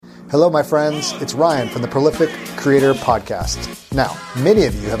Hello, my friends. It's Ryan from the Prolific Creator Podcast. Now, many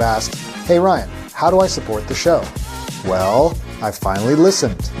of you have asked, hey, Ryan, how do I support the show? Well, I finally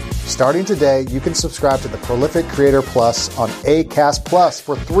listened. Starting today, you can subscribe to the Prolific Creator Plus on Acast Plus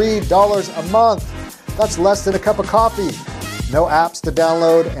for $3 a month. That's less than a cup of coffee. No apps to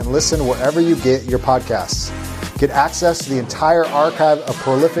download and listen wherever you get your podcasts. Get access to the entire archive of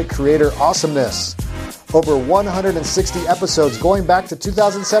Prolific Creator awesomeness. Over 160 episodes going back to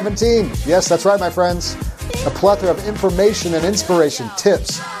 2017. Yes, that's right, my friends. A plethora of information and inspiration,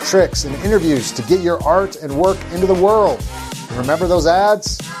 tips, tricks, and interviews to get your art and work into the world. And remember those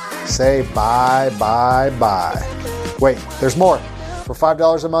ads? Say bye, bye, bye. Wait, there's more. For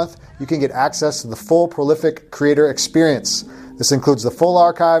 $5 a month, you can get access to the full Prolific Creator experience. This includes the full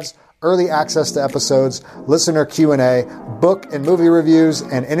archives, early access to episodes, listener Q&A, book and movie reviews,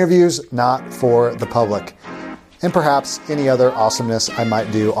 and interviews not for the public. And perhaps any other awesomeness I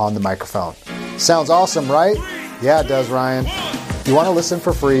might do on the microphone. Sounds awesome, right? Yeah, it does, Ryan. If you want to listen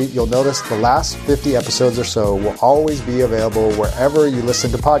for free, you'll notice the last 50 episodes or so will always be available wherever you listen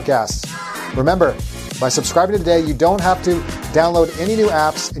to podcasts. Remember, by subscribing today, you don't have to download any new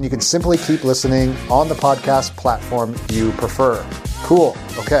apps, and you can simply keep listening on the podcast platform you prefer. Cool.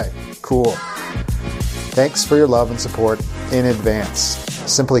 Okay. Cool. Thanks for your love and support in advance.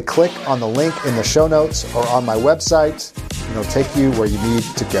 Simply click on the link in the show notes or on my website, and it'll take you where you need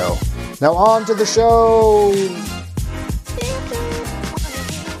to go. Now on to the show.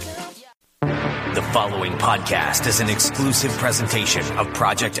 The following podcast is an exclusive presentation of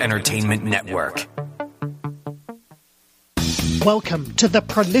Project Entertainment Network. Welcome to the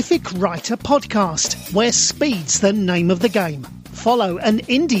Prolific Writer Podcast, where speed's the name of the game. Follow an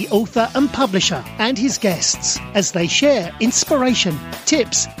indie author and publisher and his guests as they share inspiration,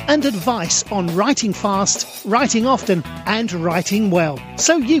 tips, and advice on writing fast, writing often, and writing well,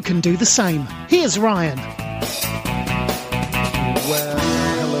 so you can do the same. Here's Ryan. Well,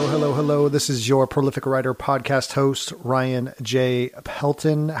 hello. This is your Prolific Writer Podcast host, Ryan J.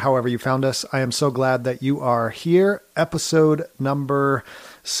 Pelton. However you found us, I am so glad that you are here. Episode number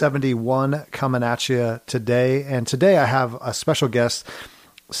 71 coming at you today. And today I have a special guest,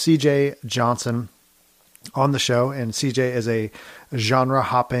 CJ Johnson, on the show. And CJ is a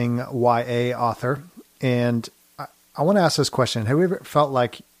genre-hopping YA author. And I want to ask this question. Have you ever felt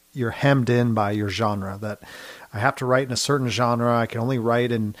like you're hemmed in by your genre, that I have to write in a certain genre? I can only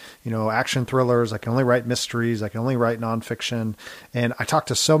write in, action thrillers. I can only write mysteries. I can only write nonfiction. And I talk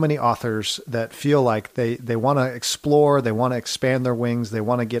to so many authors that feel like they want to explore, they want to expand their wings, they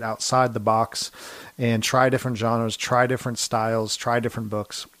want to get outside the box and try different genres, try different styles, try different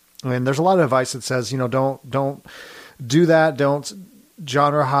books. And there's a lot of advice that says, don't do that. Don't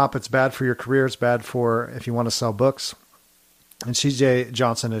genre hop. It's bad for your career. It's bad for if you want to sell books. And CJ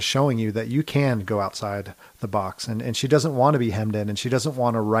Johnson is showing you that you can go outside the box, and she doesn't want to be hemmed in, and she doesn't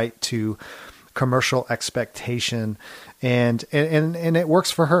want to write to commercial expectation, and it works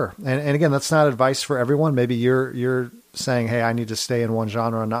for her. And again, that's not advice for everyone. Maybe you're saying, hey, I need to stay in one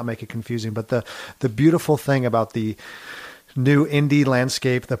genre and not make it confusing. But the beautiful thing about the new indie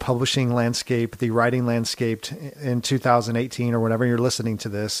landscape, the publishing landscape, the writing landscape in 2018 or whenever you're listening to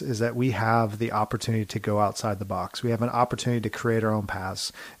this, is that we have the opportunity to go outside the box. We have an opportunity to create our own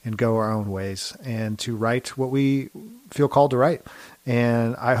paths and go our own ways and to write what we feel called to write.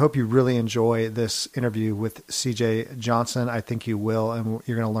 And I hope you really enjoy this interview with CJ Johnson. I think you will, and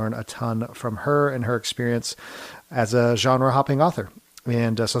you're going to learn a ton from her and her experience as a genre hopping author.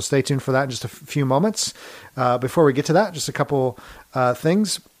 And so stay tuned for that in just a few moments. Before we get to that, just a couple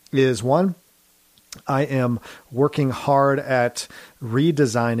things is one, I am working hard at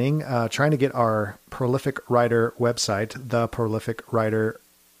redesigning, trying to get our Prolific Writer website, the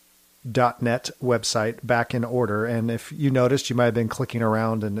prolificwriter.net website, back in order. And if you noticed, you might have been clicking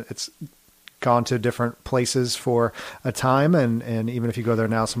around and it's gone to different places for a time. And even if you go there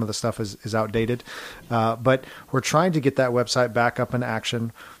now, some of the stuff is outdated. But we're trying to get that website back up in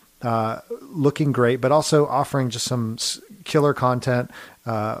action, looking great, but also offering just some killer content,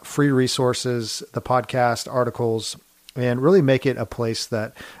 free resources, the podcast, articles, and really make it a place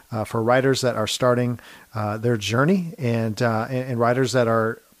that for writers that are starting their journey and writers that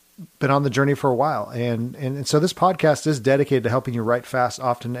are been on the journey for a while. And so this podcast is dedicated to helping you write fast,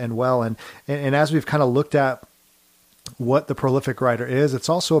 often, and well. And as we've kind of looked at what the prolific writer is, it's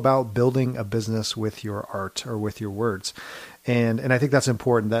also about building a business with your art or with your words. And I think that's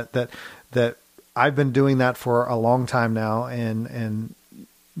important that I've been doing that for a long time now. And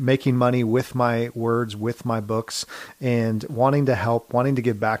making money with my words, with my books, and wanting to help, wanting to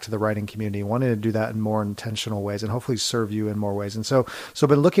give back to the writing community, wanting to do that in more intentional ways and hopefully serve you in more ways. And so I've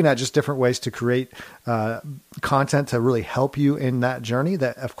been looking at just different ways to create content to really help you in that journey.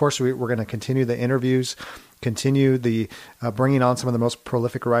 That, of course, we're going to continue the interviews, continue the bringing on some of the most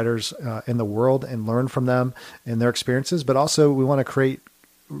prolific writers in the world and learn from them and their experiences. But also we want to create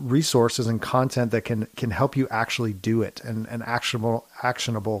resources and content that can help you actually do it, and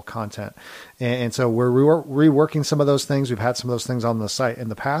actionable content. And so we're reworking some of those things. We've had some of those things on the site in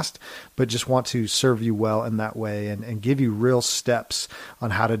the past, but just want to serve you well in that way and give you real steps on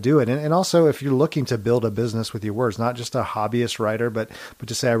how to do it. And also, if you're looking to build a business with your words, not just a hobbyist writer, but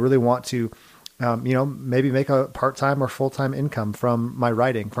to say, I really want to maybe make a part-time or full-time income from my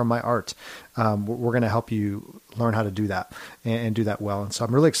writing, from my art. We're going to help you learn how to do that and do that well. And so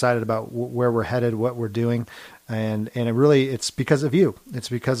I'm really excited about where we're headed, what we're doing. And it's because of you. It's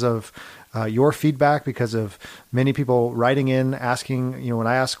because of your feedback, because of many people writing in, asking, when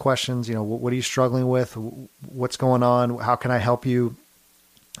I ask questions, what are you struggling with? What's going on? How can I help you?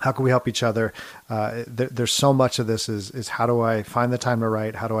 How can we help each other? There's so much of this is how do I find the time to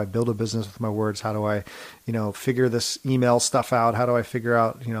write? How do I build a business with my words? How do I, figure this email stuff out? How do I figure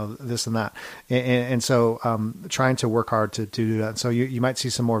out, this and that? And so trying to work hard to do that. So you might see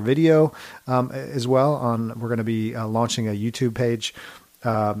some more video as well. We're going to be launching a YouTube page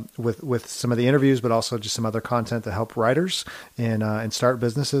with some of the interviews, but also just some other content to help writers and start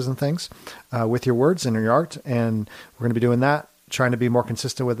businesses and things with your words and your art. And we're going to be doing that, trying to be more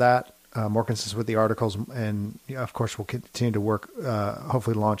consistent with that, more consistent with the articles. And of course, we'll continue to work,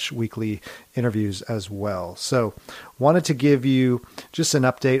 hopefully launch weekly interviews as well. So wanted to give you just an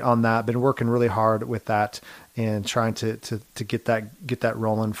update on that. Been working really hard with that and trying to get that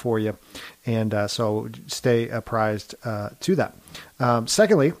rolling for you. And so stay apprised to that.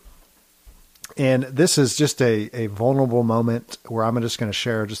 Secondly, and this is just a vulnerable moment where I'm just going to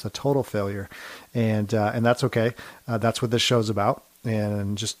share just a total failure, and that's okay. That's what this show's about,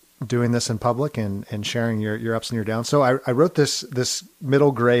 and just doing this in public and sharing your ups and your downs. So I wrote this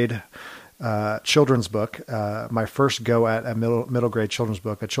middle grade children's book, my first go at a middle grade children's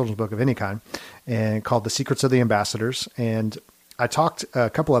book of any kind, and called The Secrets of the Ambassadors. And I talked a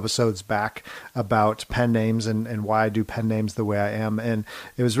couple episodes back about pen names and why I do pen names the way I am. And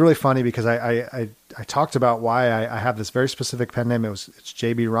it was really funny because I talked about why I have this very specific pen name. It's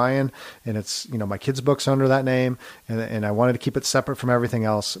JB Ryan, and it's, my kids' book's under that name. And I wanted to keep it separate from everything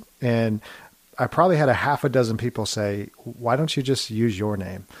else. And I probably had a half a dozen people say, why don't you just use your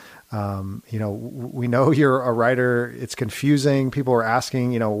name? We know you're a writer. It's confusing. People are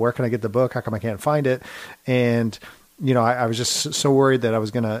asking, where can I get the book? How come I can't find it? And I was just so worried that I was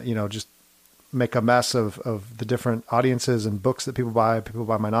going to, just make a mess of the different audiences and books that people buy. People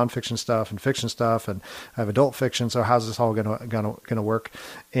buy my nonfiction stuff and fiction stuff, and I have adult fiction. So how's this all going to work?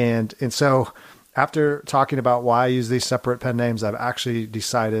 And so after talking about why I use these separate pen names, I've actually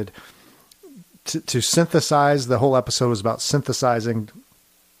decided to synthesize. The whole episode was about synthesizing,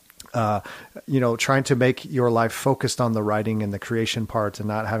 trying to make your life focused on the writing and the creation parts, and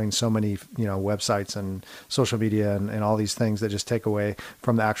not having so many, websites and social media and all these things that just take away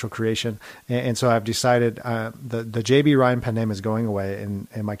from the actual creation. And so I've decided the JB Ryan pen name is going away,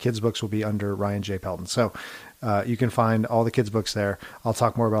 and my kids' books will be under Ryan J. Pelton. So you can find all the kids' books there. I'll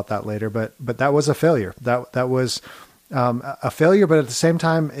talk more about that later, but that was a failure. That was a failure, but at the same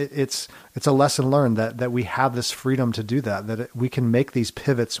time, it's a lesson learned that we have this freedom to do that we can make these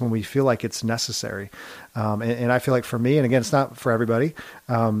pivots when we feel like it's necessary. And I feel like for me, and again, it's not for everybody,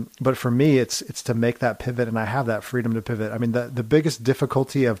 but for me, it's to make that pivot, and I have that freedom to pivot. I mean, the biggest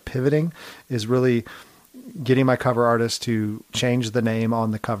difficulty of pivoting is really getting my cover artist to change the name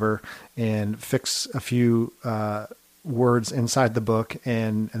on the cover and fix a few words inside the book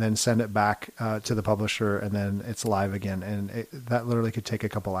and then send it back to the publisher, and then it's live again. And that literally could take a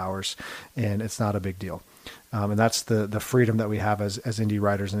couple hours, and it's not a big deal. And that's the freedom that we have as indie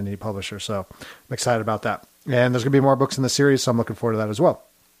writers and indie publishers. So I'm excited about that. And there's going to be more books in the series, so I'm looking forward to that as well.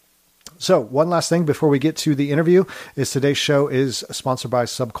 So one last thing before we get to the interview is today's show is sponsored by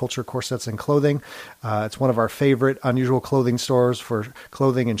Subculture Corsets and Clothing. It's one of our favorite unusual clothing stores for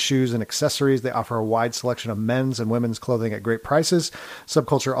clothing and shoes and accessories. They offer a wide selection of men's and women's clothing at great prices.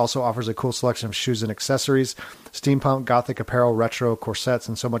 Subculture also offers a cool selection of shoes and accessories, steampunk, gothic apparel, retro, corsets,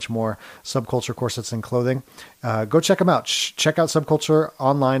 and so much more. Subculture Corsets and Clothing. Go check them out. Check out Subculture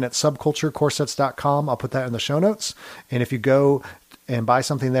online at subculturecorsets.com. I'll put that in the show notes. And if you go and buy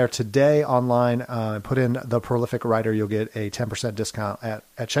something there today online. Put in The Prolific Writer. You'll get a 10% discount at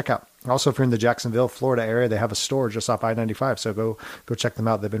checkout. Also, if you're in the Jacksonville, Florida area, they have a store just off I-95. So go check them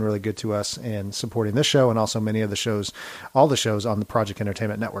out. They've been really good to us in supporting this show and also many of the shows, all the shows on the Project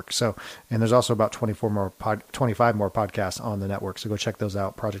Entertainment Network. So, and there's also about 25 more podcasts on the network. So go check those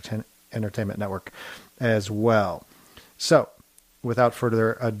out, Project Entertainment Network as well. So without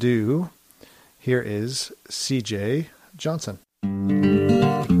further ado, here is CJ Johnson.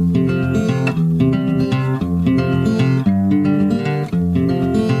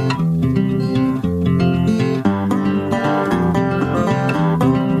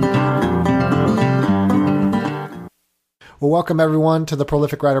 Well, welcome everyone to the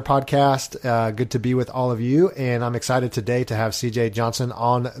Prolific Writer Podcast. Good to be with all of you. And I'm excited today to have CJ Johnson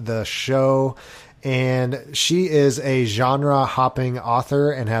on the show. And she is a genre hopping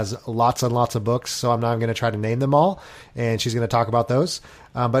author and has lots and lots of books. So I'm not going to try to name them all. And she's going to talk about those.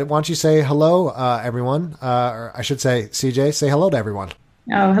 But why don't you say hello, everyone? Or I should say, CJ, say hello to everyone.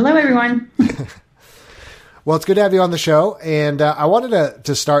 Oh, hello, everyone. Well, it's good to have you on the show. And I wanted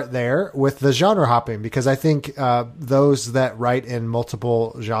to start there with the genre hopping, because I think those that write in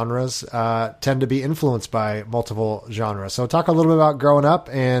multiple genres tend to be influenced by multiple genres. So talk a little bit about growing up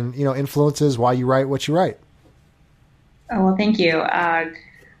and, influences, why you write what you write. Oh, well, thank you. My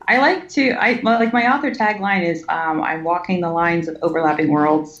author tagline is, I'm walking the lines of overlapping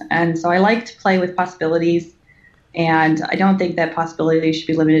worlds. And so I like to play with possibilities. And I don't think that possibility should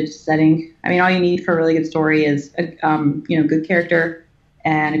be limited to setting. I mean, all you need for a really good story is a good character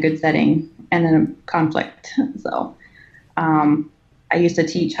and a good setting, and then a conflict. So, I used to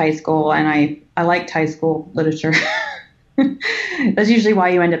teach high school, and I liked high school literature. That's usually why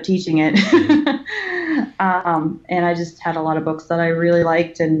you end up teaching it. And I just had a lot of books that I really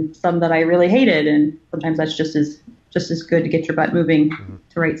liked, and some that I really hated. And sometimes that's just as good to get your butt moving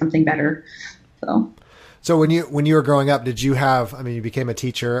to write something better. So when you were growing up, did you have, you became a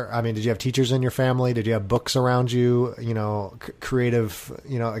teacher. Did you have teachers in your family? Did you have books around you, creative,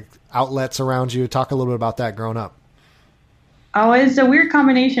 outlets around you? Talk a little bit about that growing up. Oh, it's a weird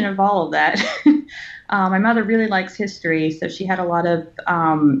combination of all of that. My mother really likes history, so she had a lot of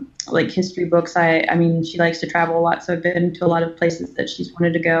history books. She likes to travel a lot, so I've been to a lot of places that she's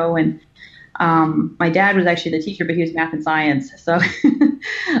wanted to go. And my dad was actually the teacher, but he was math and science. So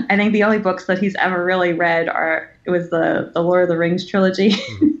I think the only books that he's ever really read was the Lord of the Rings trilogy.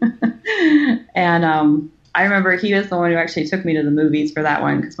 And I remember he was the one who actually took me to the movies for that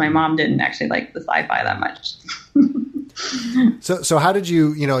one, because my mom didn't actually like the sci-fi that much. So how did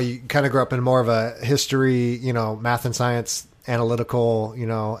you kind of grow up in more of a history, math and science, analytical,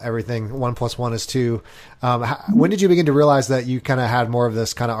 everything 1 + 1 is 2. When did you begin to realize that you kind of had more of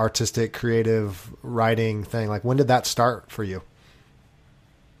this kind of artistic, creative writing thing? Like, when did that start for you?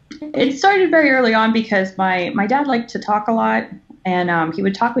 It started very early on, because my dad liked to talk a lot, and he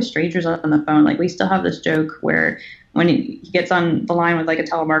would talk with strangers on the phone. Like, we still have this joke where when he gets on the line with like a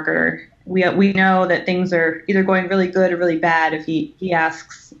telemarketer, we know that things are either going really good or really bad if he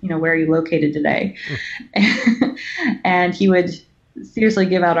asks, where are you located today? And he would seriously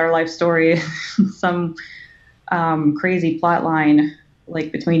give out our life story, some crazy plot line,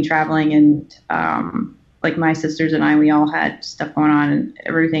 like between traveling and like my sisters and I, we all had stuff going on and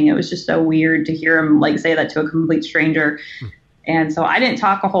everything. It was just so weird to hear him like say that to a complete stranger. And so I didn't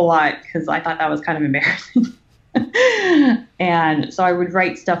talk a whole lot because I thought that was kind of embarrassing. And so I would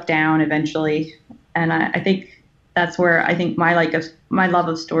write stuff down eventually. And I think that's where I think my love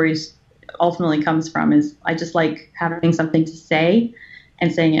of stories ultimately comes from, is I just like having something to say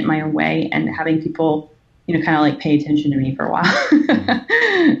and saying it my own way, and having people, kind of like pay attention to me for a while.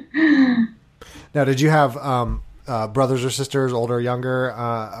 Now, did you have brothers or sisters, older or younger,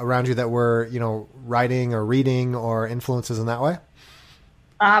 around you that were, writing or reading or influences in that way?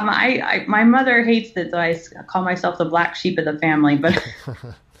 My mother hates that I call myself the black sheep of the family, but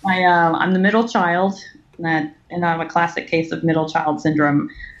I'm the middle child, and I'm a classic case of middle child syndrome,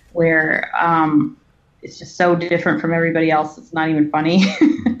 where it's just so different from everybody else. It's not even funny.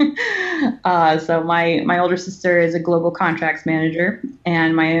 So my older sister is a global contracts manager,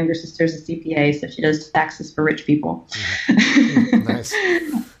 and my younger sister is a CPA, so she does taxes for rich people. Nice.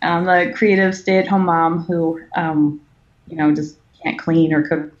 I'm a creative stay-at-home mom who, just can't clean or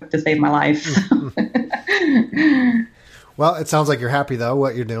cook to save my life. Well, it sounds like you're happy though,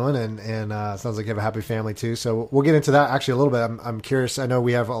 what you're doing, and it sounds like you have a happy family too. So we'll get into that actually a little bit. I'm curious. I know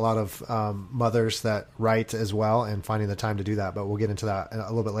we have a lot of mothers that write as well, and finding the time to do that, but we'll get into that a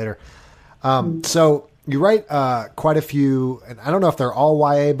little bit later. So you write quite a few, and I don't know if they're all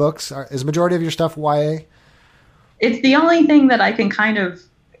YA books. Is the majority of your stuff YA? it's the only thing that I can kind of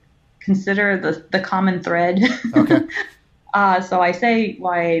consider the common thread. Okay. So I say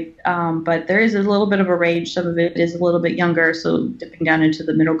YA, but there is a little bit of a range. Some of it is a little bit younger, so dipping down into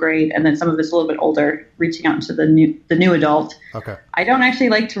the middle grade, and then some of it's a little bit older, reaching out into the new adult. Okay. I don't actually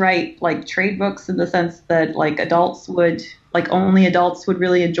like to write like trade books in the sense that like only adults would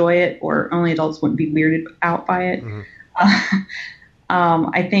really enjoy it, or only adults wouldn't be weirded out by it. Mm-hmm.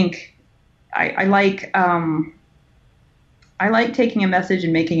 I think I like taking a message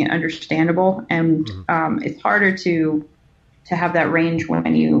and making it understandable, and it's harder to have that range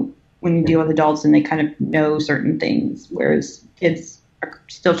when you deal with adults and they kind of know certain things, whereas kids are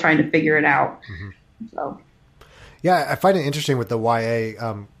still trying to figure it out. Mm-hmm. So, yeah, I find it interesting with the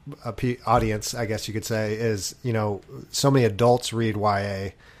YA audience, I guess you could say, is, so many adults read YA,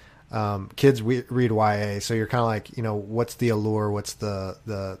 kids read YA. So you're kind of like, what's the allure? What's the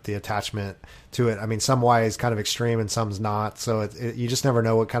attachment to it? I mean, some YA is kind of extreme and some's not. So you just never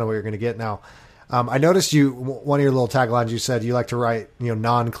know what you're going to get. Now, I noticed one of your little taglines, you said you like to write,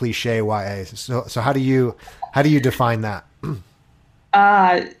 non-cliche YA. So how do you define that?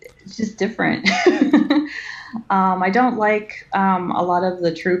 It's just different. I don't like a lot of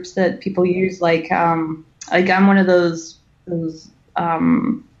the tropes that people use. Like I'm one of those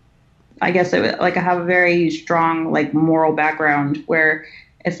I guess I have a very strong like moral background where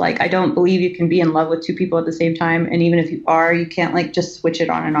it's like I don't believe you can be in love with two people at the same time, and even if you are, you can't like just switch it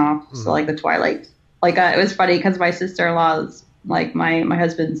on and off. Mm-hmm. So like the Twilight, it was funny because my sister-in-law is like my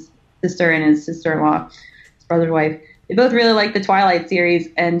husband's sister and his sister-in-law, his brother's wife. They both really like the Twilight series,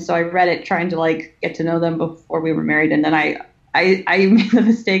 and so I read it trying to like get to know them before we were married, and then I made the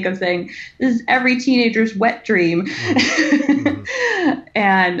mistake of saying this is every teenager's wet dream, mm-hmm.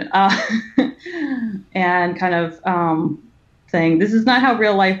 and kind of saying this is not how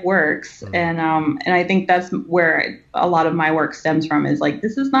real life works, mm-hmm. and I think that's where a lot of my work stems from, is like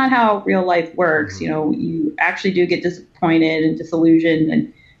this is not how real life works. Mm-hmm. You actually do get disappointed and disillusioned,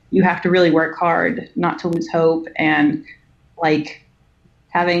 and you have to really work hard not to lose hope, and like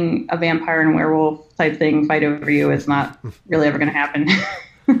having a vampire and werewolf type thing fight over you is not really ever going to happen.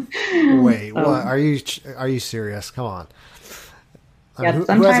 Wait, what? Are you serious? Come on. Yeah,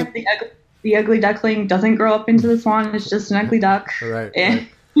 sometimes the ugly duckling doesn't grow up into the swan. It's just an ugly duck. Right.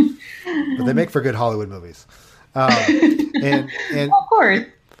 But they make for good Hollywood movies. And of course.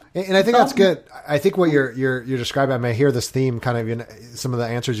 And I think that's good. I think what you're describing, I mean, I hear this theme kind of in some of the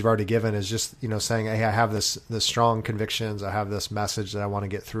answers you've already given is just, saying, hey, I have this strong convictions. I have this message that I want to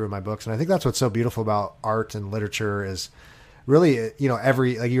get through in my books. And I think that's what's so beautiful about art and literature is really,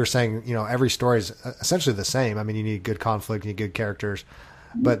 every, like you were saying, every story is essentially the same. I mean, you need good conflict, you need good characters,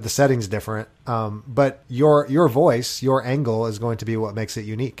 but the setting's different. But your voice, your angle is going to be what makes it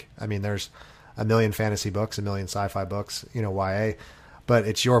unique. I mean, there's a million fantasy books, a million sci-fi books, YA, but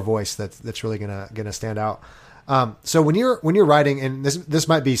it's your voice that's really gonna stand out. So when you're writing, and this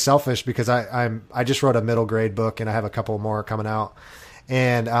might be selfish because I just wrote a middle grade book and I have a couple more coming out,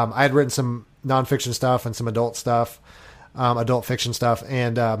 and I had written some nonfiction stuff and some adult fiction stuff,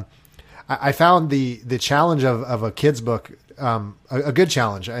 and I found the challenge of a kid's book a good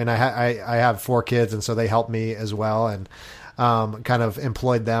challenge, and I have 4 kids, and so they helped me as well, and kind of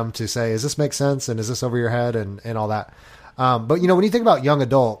employed them to say, does this make sense, and is this over your head, and all that. But when you think about young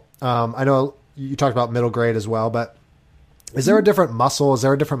adult, I know you talked about middle grade as well, but is there a different muscle? Is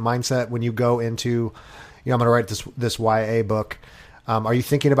there a different mindset when you go into, I'm going to write this YA book? Are you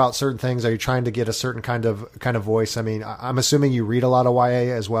thinking about certain things? Are you trying to get a certain kind of voice? I mean, I'm assuming you read a lot of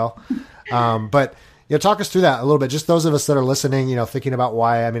YA as well. But talk us through that a little bit. Just those of us that are listening, thinking about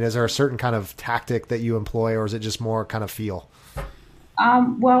YA. I mean, is there a certain kind of tactic that you employ, or is it just more kind of feel?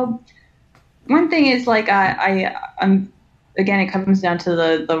 Well, one thing is like I'm. Again, it comes down to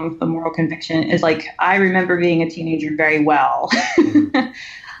the moral conviction is like, I remember being a teenager very well.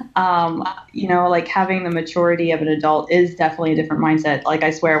 Like having the maturity of an adult is definitely a different mindset. Like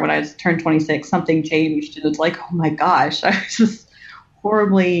I swear when I turned 26, something changed and it's like, oh my gosh, I was just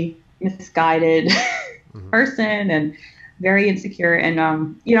horribly misguided person and very insecure. And,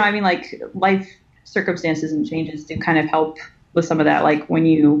 like life circumstances and changes do kind of help with some of that. Like when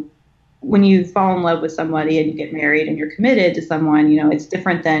you fall in love with somebody and you get married and you're committed to someone, it's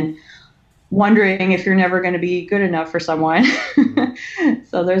different than wondering if you're never going to be good enough for someone.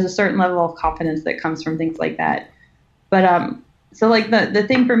 So there's a certain level of confidence that comes from things like that. But, so like the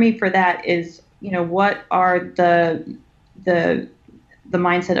thing for me for that is, what are the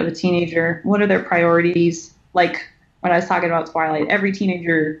mindset of a teenager? What are their priorities? Like when I was talking about Twilight, every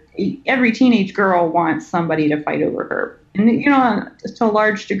teenage girl wants somebody to fight over her. And, to a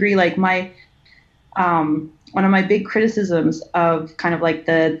large degree, like my one of my big criticisms of kind of like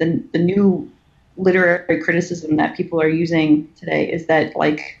the new literary criticism that people are using today is that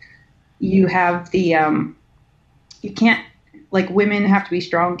like you have the you can't, like, women have to be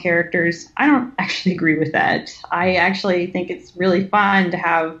strong characters. I don't actually agree with that. I actually think it's really fun to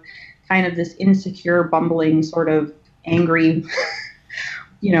have kind of this insecure, bumbling, sort of angry,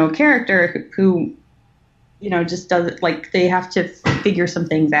 character who, just does it, like, they have to figure some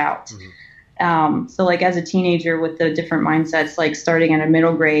things out. Mm-hmm. So like as a teenager with the different mindsets, like starting at a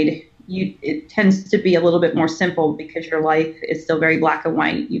middle grade, it tends to be a little bit more simple because your life is still very black and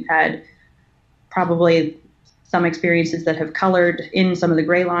white. You've had probably some experiences that have colored in some of the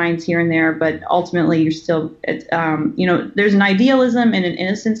gray lines here and there, but ultimately you're still, there's an idealism and an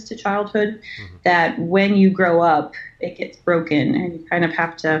innocence to childhood mm-hmm. that when you grow up, it gets broken, and you kind of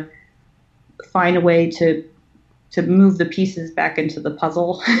have to find a way to move the pieces back into the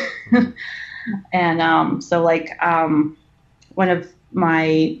puzzle. Mm-hmm. And so like one of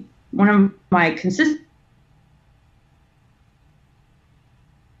my consistent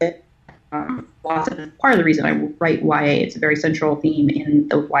part of the reason I write YA. It's a very central theme in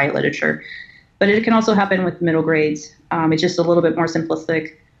the YA literature, but it can also happen with middle grades. It's just a little bit more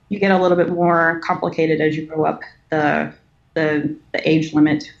simplistic. You get a little bit more complicated as you grow up. The age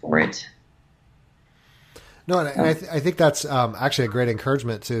limit for it. No, and I think that's actually a great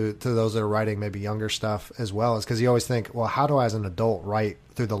encouragement to those that are writing maybe younger stuff as well, is because you always think, well, how do I as an adult write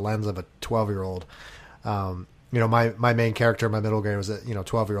through the lens of a 12-year-old? My main character in my middle grade was a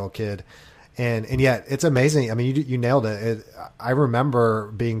 12-year-old kid, and yet it's amazing. I mean, you nailed it. I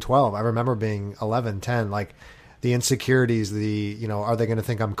remember being 12. I remember being 11, 10. Like the insecurities, are they going to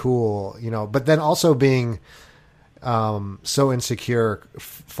think I'm cool? But then also being so insecure,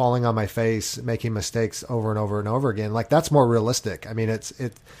 falling on my face, making mistakes over and over and over again. Like that's more realistic. I mean,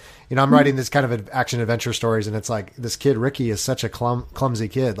 I'm writing this kind of action adventure stories, and it's like this kid, Ricky, is such a clumsy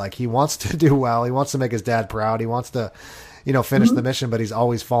kid. Like he wants to do well. He wants to make his dad proud. He wants to, finish mm-hmm. the mission, but he's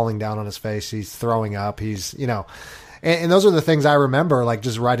always falling down on his face. He's throwing up. He's, and those are the things I remember, like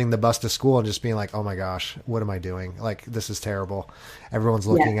just riding the bus to school and just being like, oh my gosh, what am I doing? Like, this is terrible. Everyone's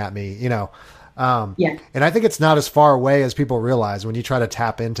looking at me, And I think it's not as far away as people realize when you try to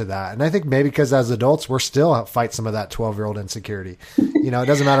tap into that. And I think maybe because as adults, we're still fight some of that 12-year-old insecurity. It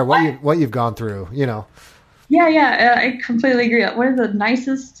doesn't matter what you've gone through, Yeah, I completely agree. One of the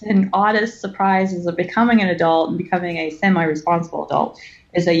nicest and oddest surprises of becoming an adult and becoming a semi-responsible adult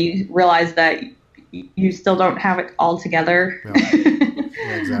is that you realize that you still don't have it all together.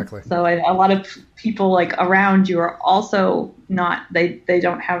 Yeah, exactly. So a lot of people like around you are also not, they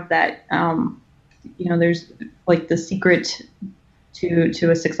don't have that, there's like the secret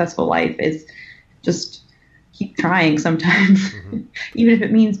to a successul life is just keep trying sometimes, mm-hmm. even if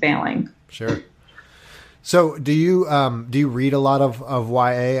it means failing. Sure. So do you read a lot of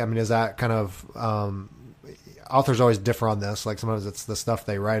YA? I mean, is that kind of, authors always differ on this. Like sometimes it's the stuff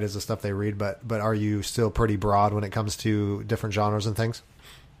they write is the stuff they read, but are you still pretty broad when it comes to different genres and things?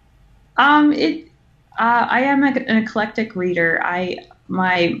 I am an eclectic reader.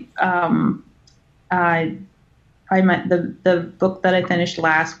 The book that I finished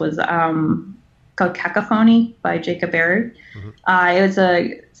last was called Cacophony by Jacob Barry. Mm-hmm. It was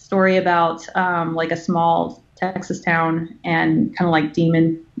a story about like a small Texas town and kind of like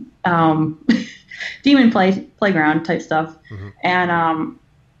demon playground type stuff. Mm-hmm. And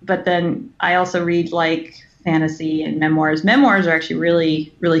but then I also read like fantasy and memoirs. Memoirs are actually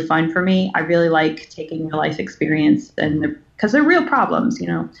really, really fun for me. I really like taking your life experience and because they're real problems,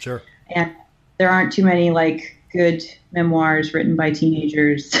 Sure. And there aren't too many like good memoirs written by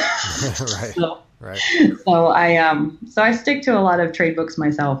teenagers. Right. Right. So I stick to a lot of trade books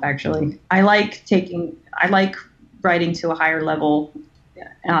myself, actually. I like writing to a higher level,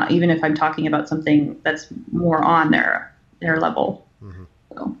 even if I'm talking about something that's more on their level. Mm-hmm.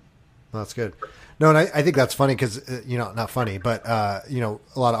 So. Well, that's good. No, and I think that's funny because, not funny, but, a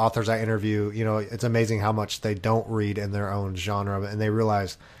lot of authors I interview, it's amazing how much they don't read in their own genre, and they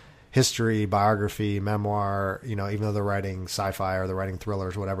realize history, biography, memoir, even though they're writing sci-fi or they're writing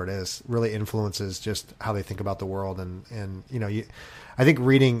thrillers, whatever it is, really influences just how they think about the world. And I think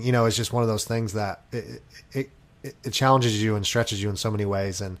reading, is just one of those things that it challenges you and stretches you in so many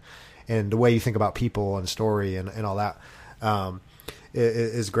ways. And the way you think about people and story and all that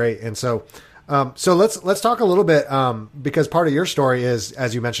is great. And so let's talk a little bit, because part of your story is,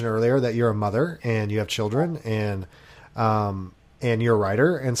 as you mentioned earlier, that you're a mother and you have children and you're a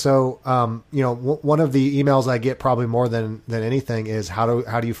writer. And so, one of the emails I get probably more than anything is how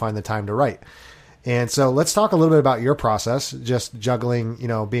do you find the time to write? And so let's talk a little bit about your process, just juggling,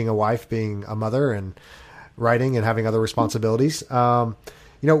 being a wife, being a mother and writing and having other responsibilities.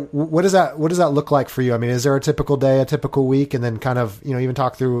 What does that look like for you? I mean, is there a typical day, a typical week, and then kind of, even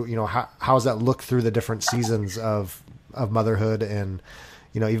talk through, how does that look through the different seasons of motherhood and,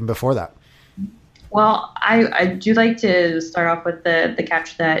 even before that? Well, I do like to start off with the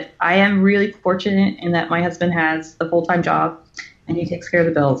catch that I am really fortunate in that my husband has a full-time job and he takes care of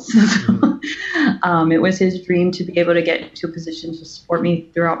the bills. It was his dream to be able to get to a position to support me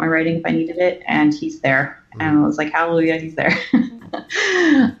throughout my writing if I needed it, and he's there. And I was like, hallelujah, he's there.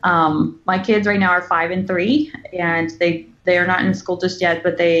 My kids right now are 5 and 3, and they are not in school just yet,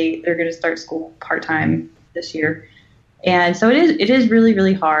 but they're going to start school part-time this year. And so it is really,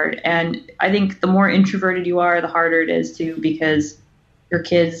 really hard. And I think the more introverted you are, the harder it is too, because your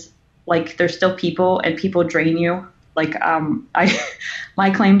kids, like, they're still people and people drain you. Like, my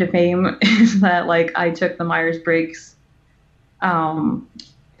claim to fame is that, like, I took the Myers-Briggs,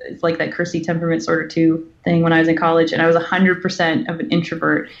 it's like that Kirsty temperament sort of 2 thing when I was in college, and I was 100% of an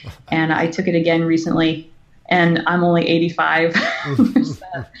introvert. And I took it again recently, and I'm only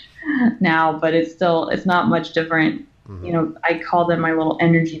 85% now, but it's not much different. I call them my little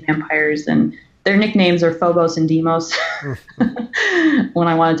energy vampires, and their nicknames are Phobos and Deimos when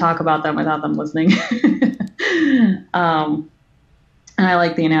I want to talk about them without them listening. And I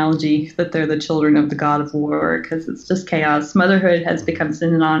like the analogy that they're the children of the god of war, because it's just chaos. Motherhood has become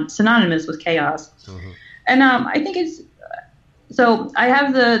synonymous with chaos. And I think so I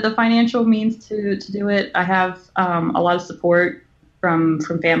have the financial means to do it. I have a lot of support from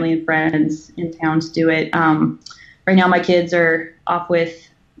family and friends in town to do it. Right now, my kids are off with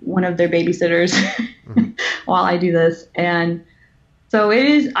one of their babysitters while I do this. And so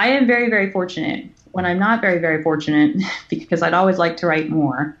I am very, very fortunate. When I'm not very, very fortunate, because I'd always like to write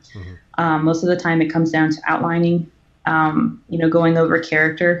more, most of the time it comes down to outlining, going over a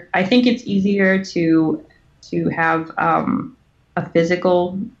character. I think it's easier to have a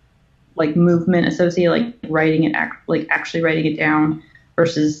physical, like, movement associated, like writing it, like actually writing it down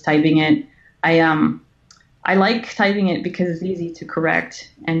versus typing it. I like typing it because it's easy to correct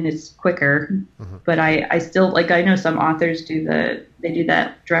and it's quicker, but I still, like, I know some authors do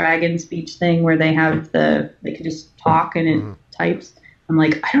that dragon speech thing where they can just talk and it types. I'm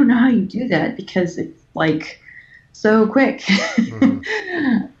like, I don't know how you do that because it's, like, so quick.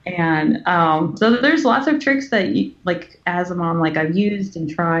 And so there's lots of tricks that like, as a mom, like, I've used and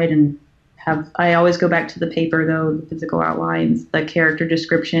tried and I always go back to the paper though, the physical outlines, the character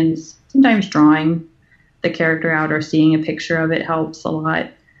descriptions, sometimes drawing the character out or seeing a picture of it helps a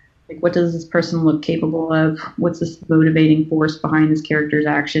lot. Like, what does this person look capable of? What's this motivating force behind this character's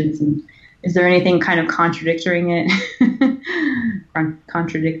actions? And is there anything kind of contradicting it?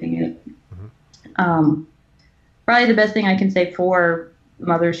 Probably the best thing I can say for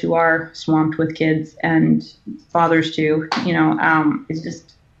mothers who are swamped with kids and fathers too, is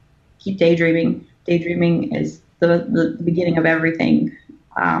just keep daydreaming. Daydreaming is the beginning of everything.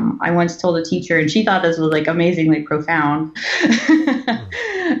 I once told a teacher, and she thought this was, like, amazingly profound.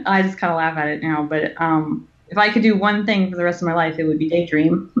 I just kind of laugh at it now, but if I could do one thing for the rest of my life, it would be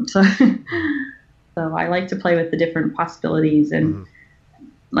daydream. So I like to play with the different possibilities, and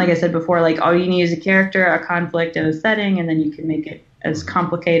like I said before, like, all you need is a character, a conflict, and a setting, and then you can make it as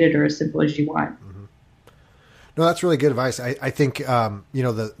complicated or as simple as you want. No, that's really good advice. I think,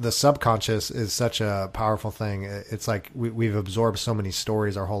 the subconscious is such a powerful thing. It's like we've absorbed so many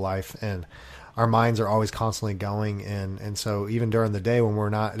stories our whole life, and our minds are always constantly going. And so even during the day when we're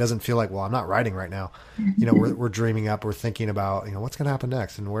not, it doesn't feel like, well, I'm not writing right now. We're dreaming up, we're thinking about, what's going to happen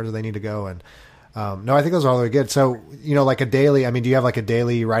next and where do they need to go? And no, I think those are all really good. So, like a daily, do you have like a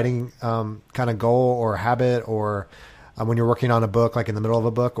daily writing kind of goal or habit, or when you're working on a book, like in the middle of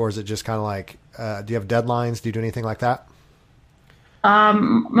a book, or is it just kind of like, do you have deadlines? Do you do anything like that?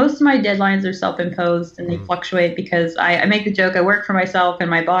 Most of my deadlines are self-imposed, and they fluctuate because I make the joke I work for myself and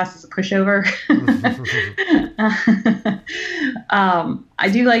my boss is a pushover. I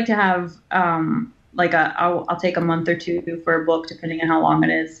do like to have I'll take a month or 2 for a book, depending on how long it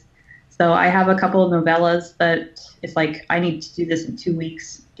is. So I have a couple of novellas that it's like, I need to do this in 2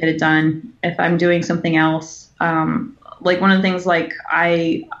 weeks, get it done. If I'm doing something else, like one of the things like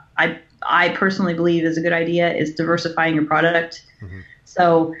I personally believe is a good idea is diversifying your product.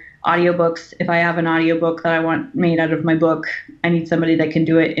 So audiobooks, if I have an audiobook that I want made out of my book, I need somebody that can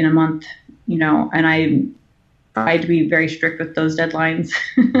do it in a month, and I try to be very strict with those deadlines.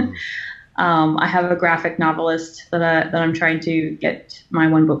 I have a graphic novelist that I'm trying to get my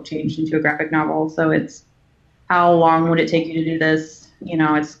one book changed into a graphic novel. So it's, how long would it take you to do this?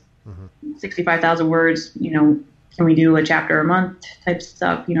 It's 65,000 words, can we do a chapter a month type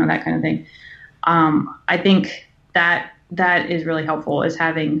stuff, that kind of thing. I think that is really helpful, is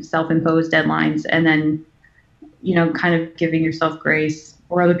having self-imposed deadlines, and then, kind of giving yourself grace,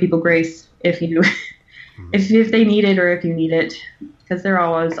 or other people grace, if you if they need it, or if you need it, because there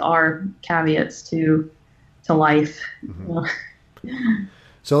always are caveats to life.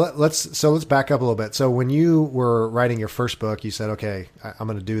 So let's back up a little bit. So when you were writing your first book, you said, okay, I'm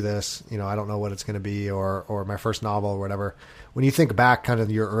going to do this. I don't know what it's going to be, or my first novel or whatever. When you think back kind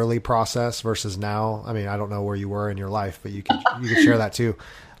of your early process versus now, I mean, I don't know where you were in your life, but you could share that too.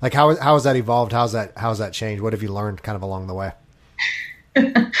 Like how has that evolved? How's that changed? What have you learned kind of along the way?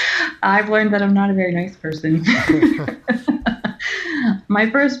 I've learned that I'm not a very nice person. My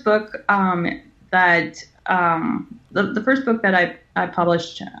first book, the first book that I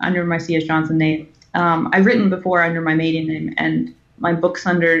published under my C.S. Johnson name, I've written before under my maiden name, and my books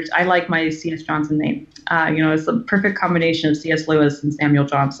I like my C.S. Johnson name. It's the perfect combination of C.S. Lewis and Samuel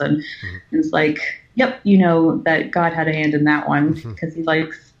Johnson. Mm-hmm. It's like, yep, that God had a hand in that one, because he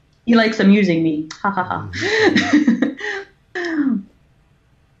likes amusing me. Ha ha ha.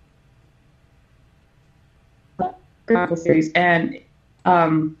 Series, and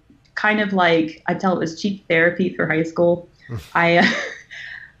kind of like, I tell it was cheap therapy for high school. I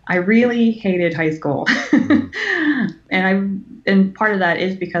really hated high school. And part of that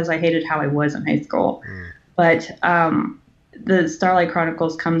is because I hated how I was in high school. But the Starlight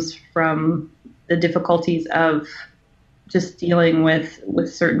Chronicles comes from the difficulties of just dealing with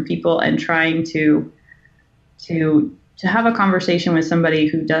certain people and trying to have a conversation with somebody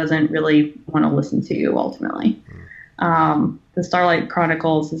who doesn't really want to listen to you ultimately. The Starlight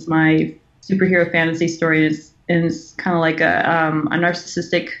Chronicles is my superhero fantasy story. Is kind of like a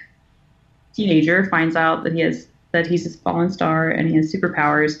narcissistic teenager finds out that he's this fallen star and he has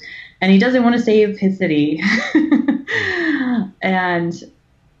superpowers, and he doesn't want to save his city. And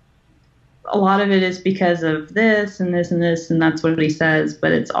a lot of it is because of this and this and this, and that's what he says,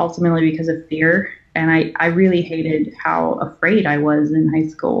 but it's ultimately because of fear. And I really hated how afraid I was in high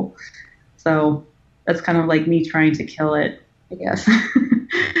school. So that's kind of like me trying to kill it, I guess.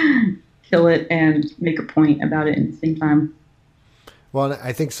 Kill it and make a point about it at the same time. Well,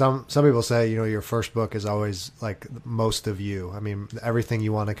 I think some people say, your first book is always like most of you. I mean, everything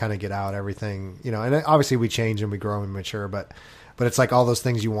you want to kind of get out, everything, and obviously we change and we grow and mature, but it's like all those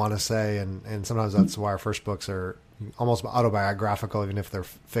things you want to say. And sometimes that's why our first books are almost autobiographical, even if they're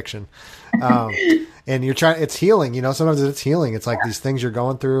fiction. And it's healing, sometimes it's healing. It's like these things you're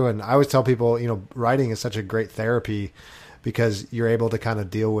going through. And I always tell people, writing is such a great therapy because you're able to kind of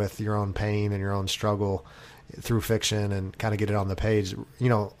deal with your own pain and your own struggle through fiction and kind of get it on the page,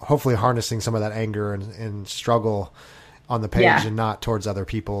 hopefully harnessing some of that anger and struggle on the page and not towards other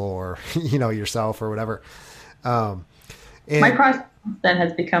people or, yourself or whatever. My process then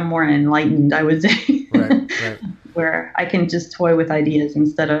has become more enlightened, I would say. Right. Where I can just toy with ideas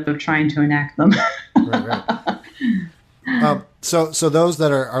instead of trying to enact them. Right. So those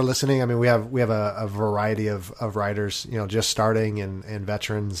that are listening, I mean, we have a variety of writers, just starting and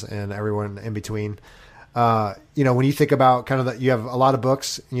veterans and everyone in between. When you think about kind of that, you have a lot of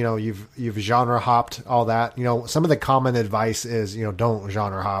books, you've genre hopped all that, some of the common advice is, don't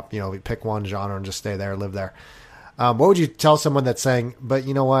genre hop, pick one genre and just stay there, live there. What would you tell someone that's saying, but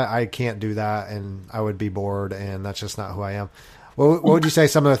you know what, I can't do that and I would be bored and that's just not who I am? What would you say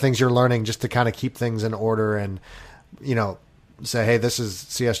some of the things you're learning just to kind of keep things in order and, say, hey, this is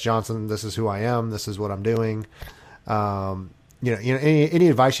C.S. Johnson. This is who I am. This is what I'm doing. Any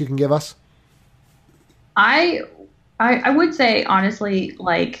advice you can give us? I would say, honestly,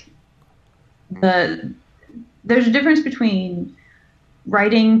 like there's a difference between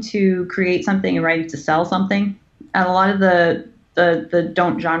writing to create something and writing to sell something. And a lot of the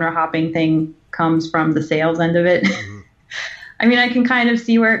don't genre hopping thing comes from the sales end of it. Mm-hmm. I mean, I can kind of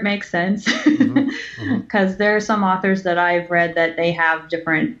see where it makes sense because there are some authors that I've read that they have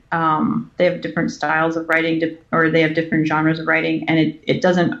different styles of writing or they have different genres of writing, and it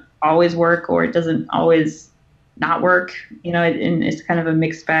doesn't always work or it doesn't always not work. It's kind of a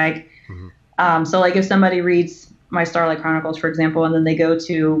mixed bag. Mm-hmm. So like if somebody reads my Starlight Chronicles, for example, and then they go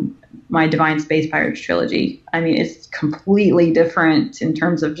to my Divine Space Pirates trilogy, I mean, it's completely different in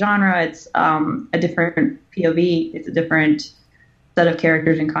terms of genre. It's a different POV. It's a different set of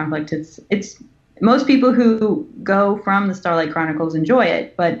characters and conflict. It's most people who go from the Starlight Chronicles enjoy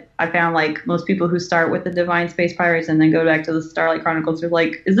it, but I found like most people who start with the Divine Space Pirates and then go back to the Starlight Chronicles are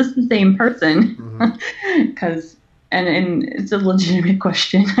like, is this the same person? Because and it's a legitimate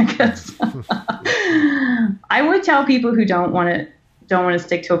question, I guess. I would tell people who don't want to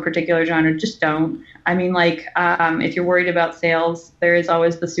stick to a particular genre, just don't. I mean, like if you're worried about sales, there is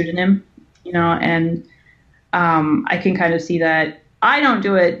always the pseudonym. and I can kind of see that. I don't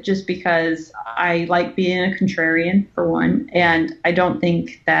do it just because I like being a contrarian, for one, and I don't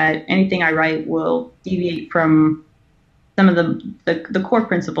think that anything I write will deviate from some of the core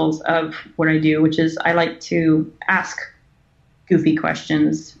principles of what I do, which is I like to ask goofy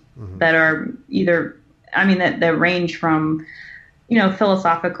questions that are either, that range from,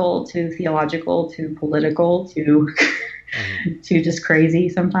 philosophical to theological to political to to just crazy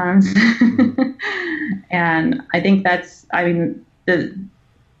sometimes. And I think that's, the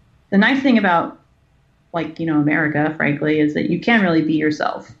nice thing about America, frankly, is that you can really be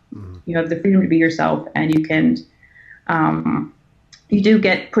yourself. You have the freedom to be yourself, and you can, you do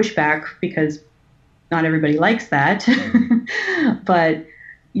get pushback because not everybody likes that, but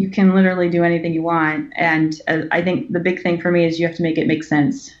you can literally do anything you want. And I think the big thing for me is you have to make it make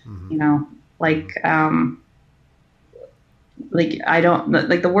sense. I don't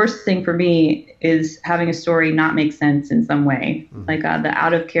like, the worst thing for me is having a story not make sense in some way, the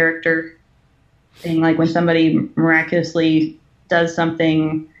out of character thing, like when somebody miraculously does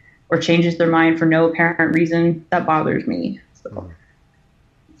something or changes their mind for no apparent reason, that bothers me.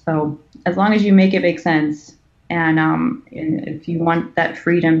 So as long as you make it make sense, and if you want that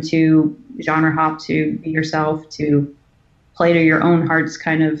freedom to genre hop, to be yourself, to play to your own heart's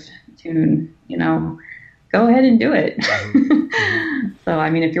kind of tune, go ahead and do it. So,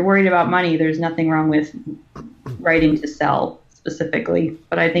 if you're worried about money, there's nothing wrong with writing to sell specifically.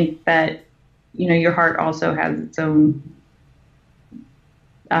 But I think that, your heart also has its own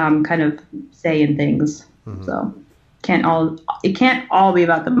kind of say in things. So it can't all be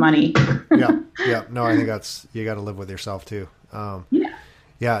about the money. Yeah. No, I think you got to live with yourself too.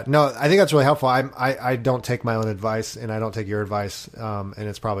 Yeah. No, I think that's really helpful. I don't take my own advice, and I don't take your advice. And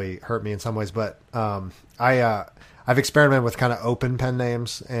it's probably hurt me in some ways, but I've experimented with kind of open pen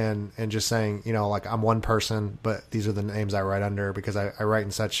names and just saying, I'm one person, but these are the names I write under, because I write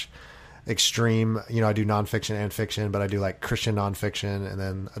in such extreme, I do nonfiction and fiction, but I do like Christian nonfiction and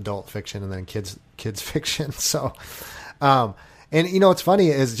then adult fiction and then kids fiction. So, and what's funny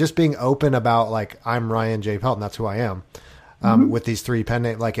is just being open about, like, I'm Ryan J. Pelton, that's who I am. With these 3 pen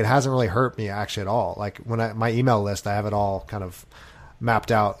names, like, it hasn't really hurt me actually at all. Like, when my email list, I have it all kind of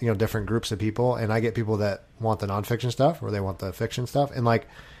mapped out, different groups of people, and I get people that want the nonfiction stuff or they want the fiction stuff. And like,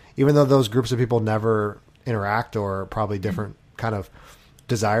 even though those groups of people never interact or probably different kind of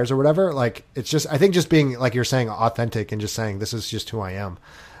desires or whatever, like, it's just, I think just being, like you're saying, authentic and just saying, this is just who I am.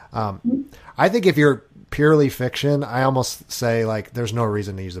 I think if you're purely fiction, I almost say, like, there's no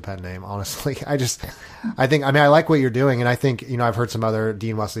reason to use a pen name, honestly. I think, I like what you're doing. And I think, I've heard some other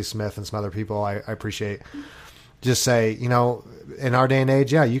Dean Wesley Smith and some other people I appreciate just say, in our day and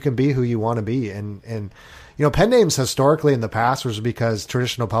age, yeah, you can be who you want to be. And pen names historically in the past was because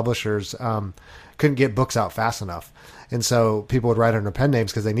traditional publishers couldn't get books out fast enough. And so people would write under pen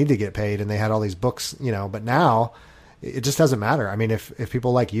names because they need to get paid, and they had all these books, but now it just doesn't matter. If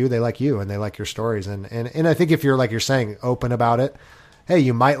people like you, they like you and they like your stories. And I think if you're, like you're saying, open about it, hey,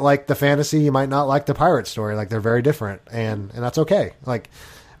 you might like the fantasy, you might not like the pirate story. Like, they're very different, and that's okay. Like,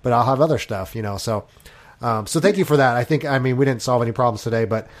 but I'll have other stuff, so thank you for that. I think, we didn't solve any problems today,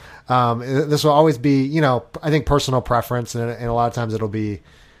 but this will always be, I think, personal preference. And a lot of times it'll be,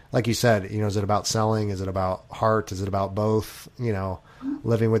 like you said, is it about selling? Is it about heart? Is it about both?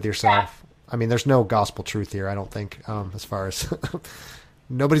 Living with yourself. There's no gospel truth here, I don't think, as far as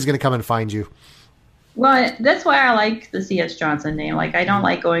nobody's going to come and find you. Well, that's why I like the C.S. Johnson name. Like, I don't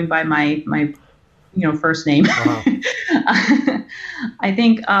like going by my first name. I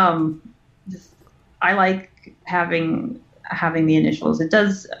think I like having the initials. It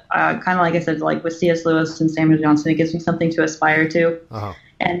does kind of, like I said, like with C.S. Lewis and Samuel Johnson, it gives me something to aspire to.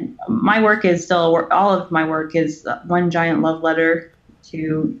 And my work is still, all of my work is one giant love letter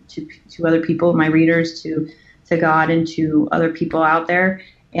to other people, my readers, to God, and to other people out there.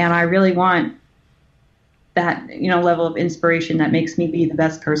 And I really want that, level of inspiration that makes me be the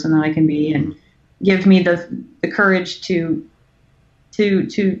best person that I can be, and give me the courage to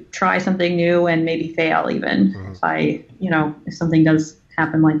try something new and maybe fail, even if something does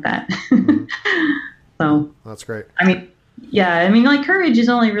happen like that. So that's great. Like, courage is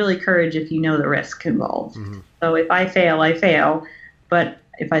only really courage if you know the risk involved. So if I fail, I fail. But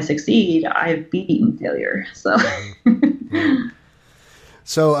if I succeed, I've beaten failure. So,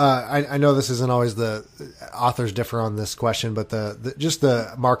 So I know this isn't always the authors differ on this question, but just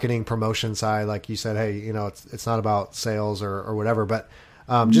the marketing promotion side, like you said, hey, it's not about sales or whatever, but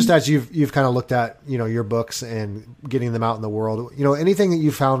just as you've kind of looked at, your books and getting them out in the world, anything that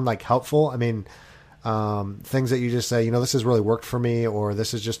you found like helpful. Things that you just say, this has really worked for me, or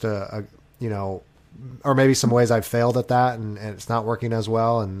this is just a or maybe some ways I've failed at that and it's not working as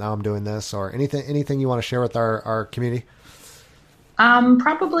well, and now I'm doing this, or anything you want to share with our community?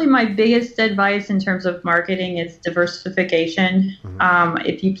 Probably my biggest advice in terms of marketing is diversification.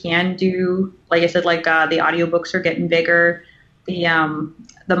 If you can do, like I said, the audiobooks are getting bigger.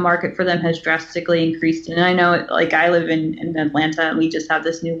 The market for them has drastically increased. And I know, I live in Atlanta, and we just have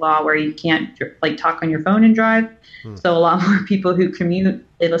this new law where you can't talk on your phone and drive. So a lot more people who commute,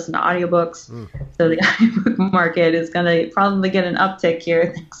 they listen to audiobooks. So the audiobook market is going to probably get an uptick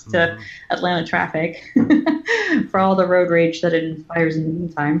here thanks to Atlanta traffic for all the road rage that it inspires in the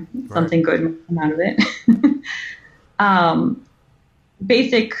meantime. Right. Something good will come out of it.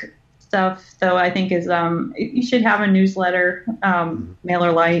 Basic stuff, though, I think is you should have a newsletter,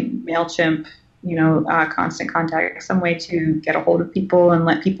 MailerLite, MailChimp, Constant Contact, some way to get a hold of people and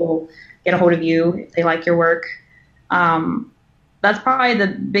let people get a hold of you if they like your work. That's probably the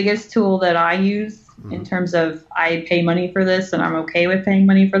biggest tool that I use in terms of I pay money for this and I'm okay with paying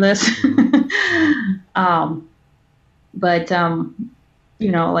money for this. But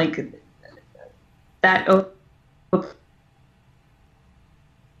that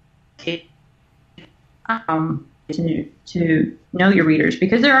to know your readers,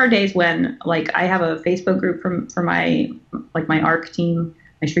 because there are days when I have a Facebook group for my ARC team,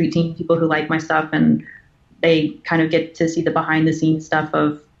 my street team, people who like my stuff, and they kind of get to see the behind the scenes stuff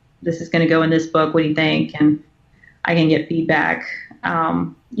of this is going to go in this book. What do you think? And I can get feedback.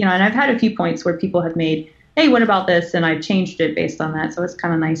 And I've had a few points where people have made, hey, what about this? And I've changed it based on that. So it's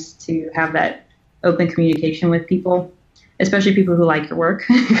kind of nice to have that open communication with people, especially people who like your work.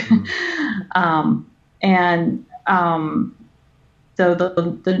 So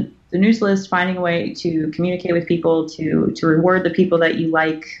the news list, finding a way to communicate with people, to reward the people that you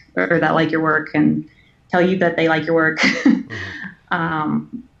like or that like your work and tell you that they like your work.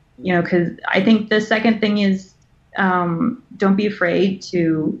 Because I think the second thing is don't be afraid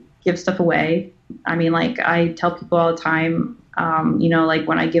to give stuff away. I mean, I tell people all the time,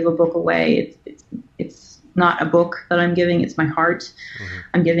 when I give a book away, it's not a book that I'm giving, it's my heart.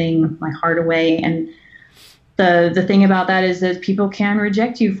 I'm giving my heart away. And the thing about that is that people can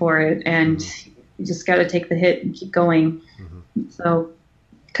reject you for it, and you just got to take the hit and keep going. So,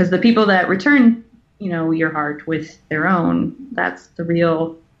 because the people that return, your heart with their own, that's the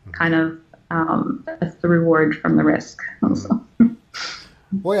real kind of, that's the reward from the risk also.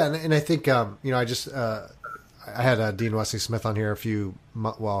 Well, yeah. And I think, I had Dean Wesley Smith on here I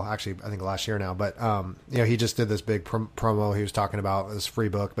think last year now, but, he just did this big promo. He was talking about this free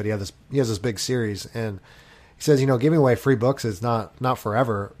book, but he has this big series, and he says, giving away free books is not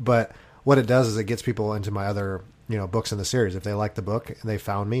forever, but what it does is it gets people into my other, books in the series. If they like the book and they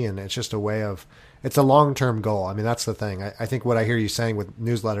found me, and it's just a way of, it's a long-term goal. I mean, that's the thing. I think what I hear you saying with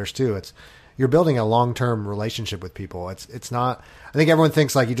newsletters too, you're building a long-term relationship with people. It's not, I think everyone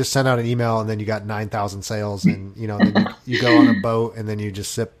thinks you just send out an email and then you got 9,000 sales and, then you go on a boat and then you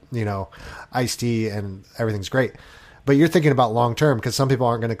just sip, iced tea and everything's great. But you're thinking about long-term, because some people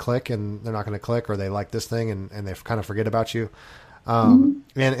aren't going to click and they're not going to click, or they like this thing and they kind of forget about you. And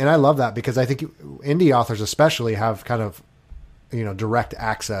I love that, because I think indie authors especially have kind of, direct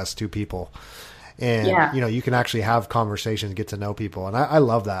access to people. And, you can actually have conversations, get to know people. And I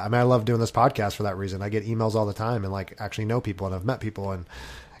love that. I mean, I love doing this podcast for that reason. I get emails all the time and actually know people, and I've met people and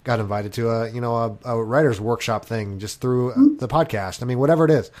got invited to a writer's workshop thing just through the podcast. I mean, whatever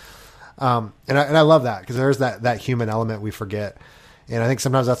it is. And I love that, because there's that human element we forget. And I think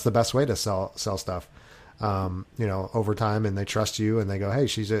sometimes that's the best way to sell stuff, over time, and they trust you and they go, hey,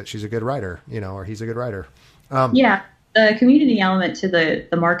 she's a good writer, or he's a good writer. The community element to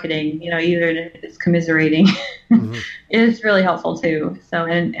the marketing, either it's commiserating is really helpful too. So,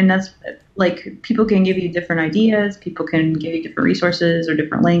 and that's people can give you different ideas. People can give you different resources or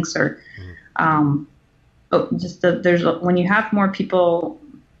different links, or when you have more people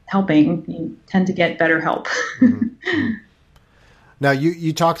helping, you tend to get better help. Now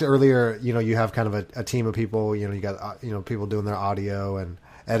you talked earlier, you have kind of a team of people, you got, people doing their audio and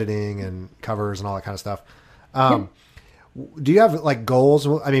editing and covers and all that kind of stuff. Do you have goals?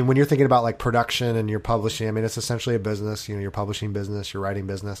 I mean, when you're thinking about production and you're publishing, I mean, it's essentially a business, your publishing business, your writing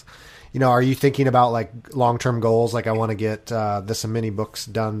business, are you thinking about long-term goals? I want to get this many books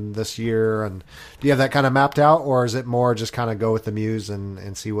done this year. And do you have that kind of mapped out, or is it more just kind of go with the muse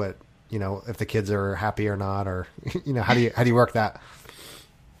and see what, if the kids are happy or not, or, how do you work that?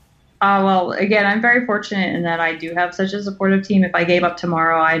 Well, again, I'm very fortunate in that I do have such a supportive team. If I gave up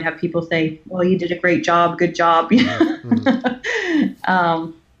tomorrow, I'd have people say, well, you did a great job. Good job.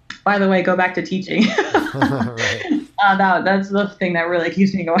 By the way, go back to teaching. Right. That's the thing that really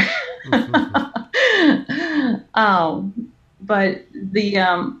keeps me going. But the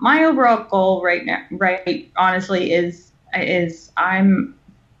my overall goal right now, honestly, is I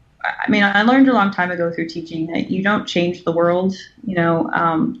mean, I learned a long time ago through teaching that you don't change the world,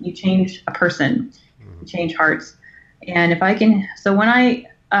 you change a person, you change hearts. And if I can, so when I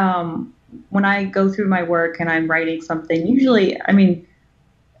go through my work and I'm writing something, usually, I mean,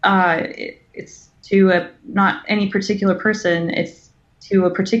 it's to not any particular person, it's to a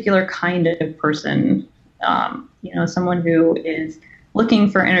particular kind of person, someone who is looking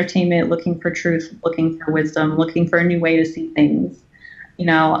for entertainment, looking for truth, looking for wisdom, looking for a new way to see things.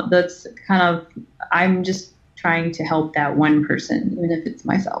 That's kind of, I'm just trying to help that one person, even if it's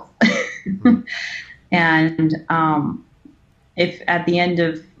myself. And if at the end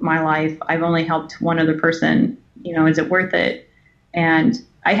of my life, I've only helped one other person, is it worth it? And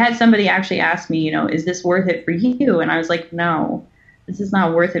I had somebody actually ask me, is this worth it for you? And I was like, no, this is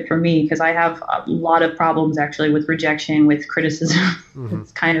not worth it for me, because I have a lot of problems actually with rejection, with criticism. Mm-hmm.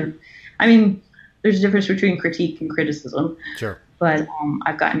 It's kind of, I mean, there's a difference between critique and criticism. Sure. But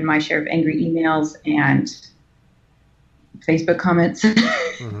I've gotten my share of angry emails and Facebook comments.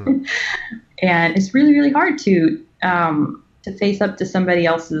 Mm-hmm. And it's really, really hard to face up to somebody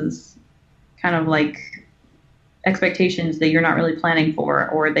else's kind of like expectations that you're not really planning for,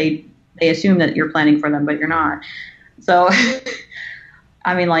 or they assume that you're planning for them, but you're not. So,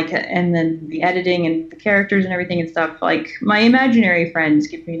 I mean, like, and then the editing and the characters and everything and stuff, like my imaginary friends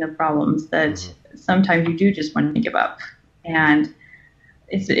give me the problems that mm-hmm. sometimes you do just want to give up. And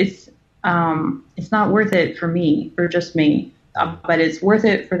it's not worth it for me, for just me, but it's worth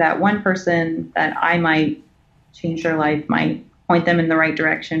it for that one person that I might change their life, might point them in the right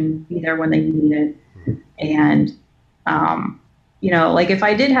direction, be there when they need it. And, like if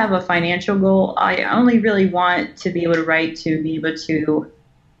I did have a financial goal, I only really want to be able to write, to be able to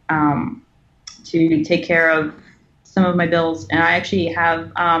take care of some of my bills. And I actually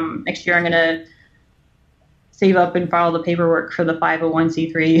have, next year I'm going to save up and file the paperwork for the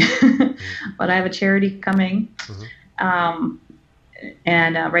 501c3, but I have a charity coming. Mm-hmm.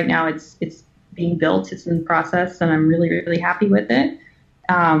 And right now it's being built. It's in the process, and I'm really, really happy with it.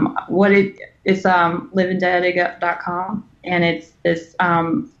 It's liveanddead.com, and it's this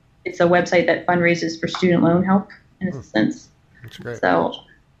it's a website that fundraises for student loan help in assistance. That's great. So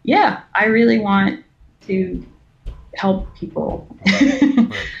yeah, I really want to help people.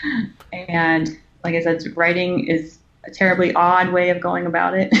 Right. And like I said, writing is a terribly odd way of going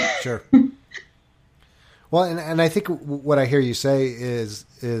about it. Sure. Well, and I think what I hear you say is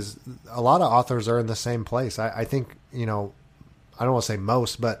a lot of authors are in the same place. I think, I don't want to say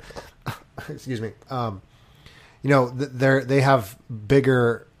most, but excuse me, they have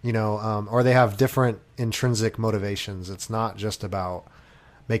bigger, or they have different intrinsic motivations. It's not just about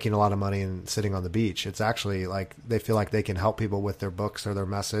making a lot of money and sitting on the beach. It's actually like they feel like they can help people with their books or their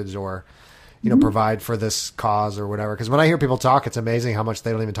message, or provide for this cause or whatever. Because when I hear people talk, it's amazing how much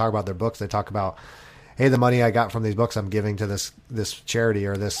they don't even talk about their books. They talk about, hey, the money I got from these books, I'm giving to this charity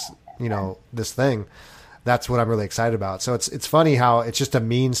or this, this thing. That's what I'm really excited about. So it's funny how it's just a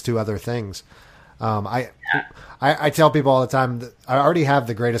means to other things. I tell people all the time that I already have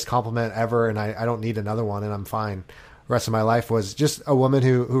the greatest compliment ever, and I don't need another one, and I'm fine. The rest of my life was just a woman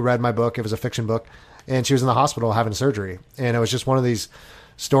who read my book. It was a fiction book, and she was in the hospital having surgery. And it was just one of these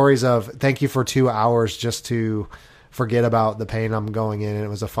stories of thank you for 2 hours just to forget about the pain I'm going in. And it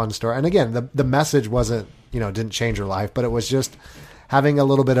was a fun story. And again, the message wasn't, didn't change her life, but it was just having a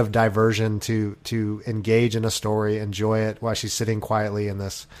little bit of diversion to engage in a story, enjoy it while she's sitting quietly in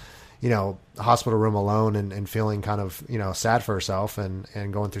this, hospital room alone and feeling kind of, sad for herself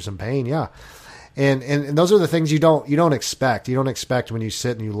and going through some pain. Yeah. And those are the things you don't expect. You don't expect when you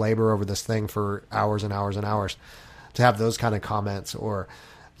sit and you labor over this thing for hours and hours and hours to have those kind of comments or,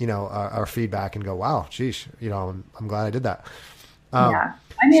 our feedback and go, wow, geez, I'm glad I did that. Yeah.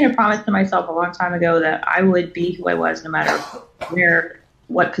 I made a promise to myself a long time ago that I would be who I was no matter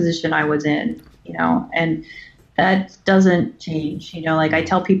what position I was in, and that doesn't change. Like I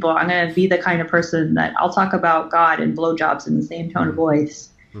tell people, I'm going to be the kind of person that I'll talk about God and blowjobs in the same tone of voice.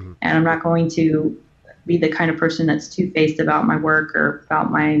 Mm-hmm. And I'm not going to be the kind of person that's two-faced about my work or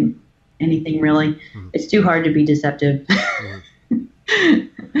about my anything really. Mm-hmm. It's too hard to be deceptive. Mm-hmm.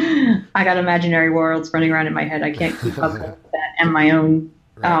 I got imaginary worlds running around in my head. I can't keep up with that and my own,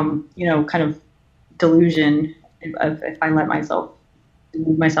 right. Kind of delusion if I let myself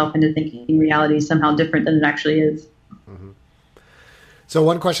move myself into thinking reality is somehow different than it actually is. Mm-hmm. So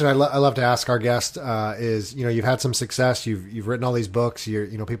one question I love to ask our guest is, you've had some success. You've written all these books.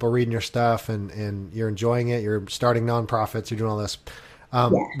 People are reading your stuff and you're enjoying it. You're starting nonprofits. You're doing all this.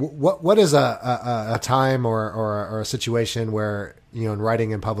 What is a time or a situation where, you know, in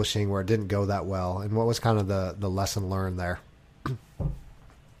writing and publishing where it didn't go that well, and what was kind of the lesson learned there?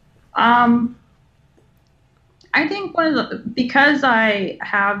 I think because I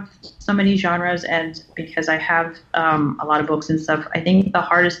have so many genres and because I have a lot of books and stuff, I think the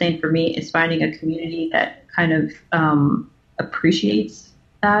hardest thing for me is finding a community that kind of appreciates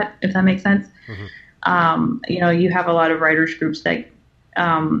that, if that makes sense. You know, you have a lot of writers groups that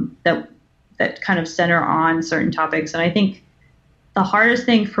kind of center on certain topics, and I think the hardest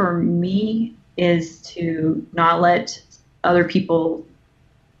thing for me is to not let other people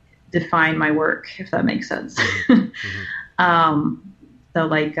define my work, if that makes sense. So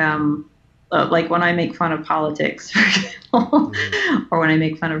like when I make fun of politics, for example, or when I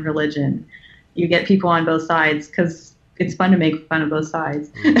make fun of religion, you get people on both sides because it's fun to make fun of both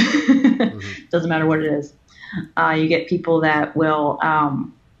sides. Doesn't matter what it is. You get people that will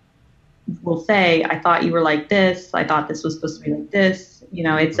say, I thought you were like this. I thought this was supposed to be like this. You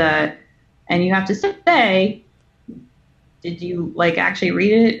know, and you have to say, did you like actually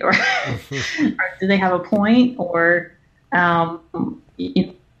read it, or, or do they have a point, or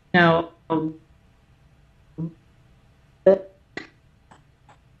you know,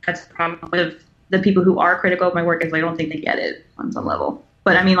 that's the problem with the people who are critical of my work, is I don't think they get it on some level.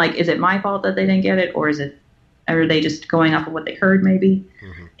 But I mean, like, is it my fault that they didn't get it, or are they just going off of what they heard, maybe?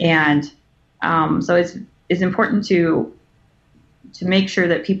 And so it's important to make sure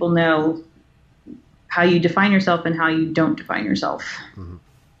that people know how you define yourself and how you don't define yourself.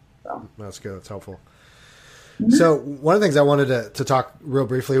 So. That's good. That's helpful. So one of the things I wanted to talk real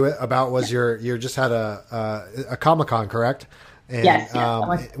briefly about was you just had a Comic-Con, correct? And, yes.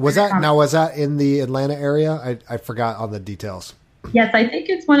 Was that in the Atlanta area? I forgot on the details. Yes, I think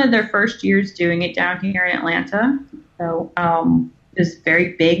it's one of their first years doing it down here in Atlanta. So it was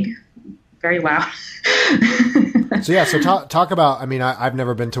very big, very loud. So talk about. I mean, I've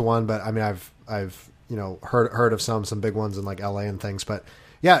never been to one, but I mean, I've you know heard of some big ones in like LA and things. But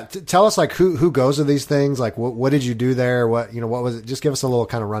yeah, tell us like who goes to these things. Like what did you do there? What was it? Just give us a little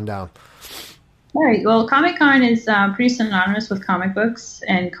kind of rundown. All right. Well, Comic-Con is pretty synonymous with comic books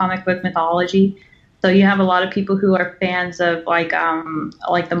and comic book mythology. So you have a lot of people who are fans of like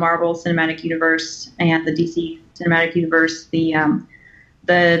the Marvel Cinematic Universe and the DC Cinematic Universe, the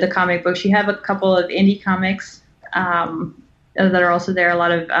comic books. You have a couple of indie comics that are also there. A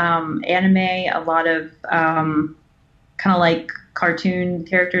lot of anime, a lot of kind of like cartoon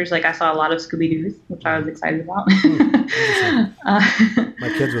characters. Like I saw a lot of Scooby-Doo, which I was excited about. My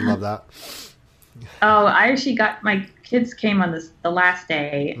kids would love that. Oh, I actually my kids came on the last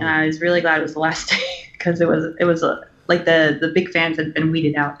day, and I was really glad it was the last day because it was like the big fans had been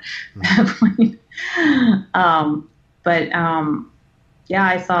weeded out. Yeah,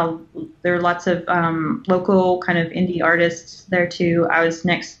 I saw there were lots of local kind of indie artists there too. I was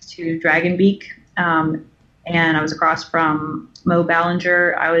next to Dragon Beak, and I was across from Mo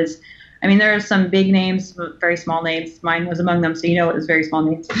Ballinger. I mean, there are some big names, very small names. Mine was among them, so you know it was very small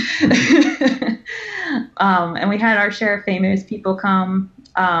names. And we had our share of famous people come.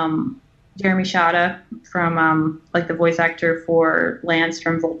 Jeremy Shada from like the voice actor for Lance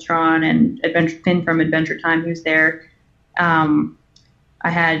from Voltron and Finn from Adventure Time, who's there. I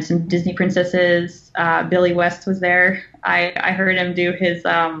had some Disney princesses. Billy West was there. I heard him do his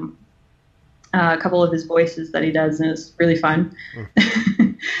a couple of his voices that he does, and it's really fun.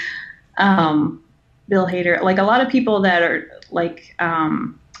 Bill Hader, like a lot of people that are like,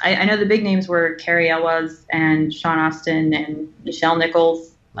 I know the big names were Carrie Elwes and Sean Astin and Nichelle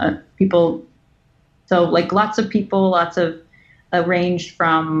Nichols, people. So like lots of people, lots of ranged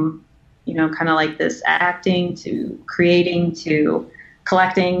from, you know, kind of like this acting to creating to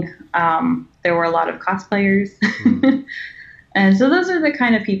collecting. There were a lot of cosplayers. And so those are the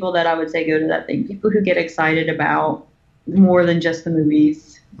kind of people that I would say go to that thing. People who get excited about more than just the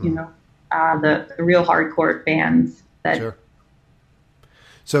movies, you know. The real hardcore fans. Sure.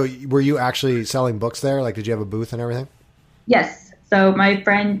 So were you actually selling books there? Like, did you have a booth and everything? Yes. So my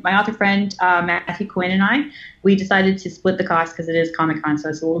author friend, Matthew Quinn, and we decided to split the cost because it is Comic-Con, so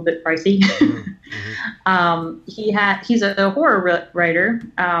it's a little bit pricey. He's a horror writer.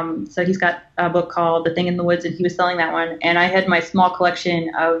 So he's got a book called The Thing in the Woods, and he was selling that one. And I had my small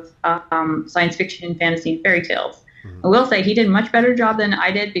collection of science fiction, fantasy, and fairy tales. I will say he did a much better job than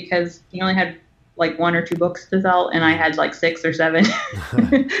I did because he only had like 1 or 2 books to sell, and I had like 6 or 7.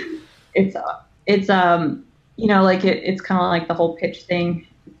 It's you know, like it's kind of like the whole pitch thing.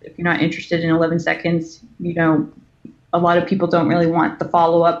 If you're not interested in 11 seconds, you know, a lot of people don't really want the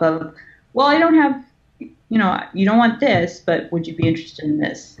follow up of, well, I don't have, you don't want this, but would you be interested in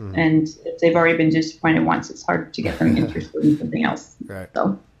this? And if they've already been disappointed once, it's hard to get them interested in something else. Right.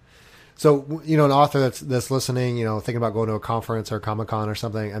 So, an author that's listening, thinking about going to a conference or Comic-Con or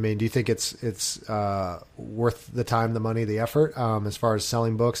something. I mean, do you think it's worth the time, the money, the effort, as far as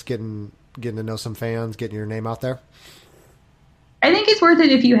selling books, getting to know some fans, getting your name out there? I think it's worth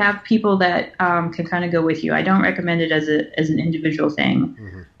it if you have people that can kind of go with you. I don't recommend it as an individual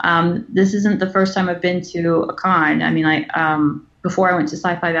thing. This isn't the first time I've been to a con. I mean, before I went to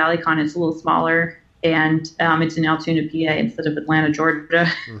Sci-Fi Valley Con, it's a little smaller, and it's in Altoona, PA, instead of Atlanta,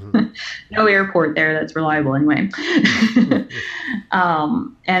 Georgia. No airport there that's reliable anyway.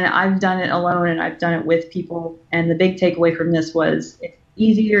 And I've done it alone, and I've done it with people. And the big takeaway from this was it's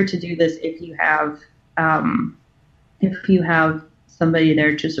easier to do this if you have somebody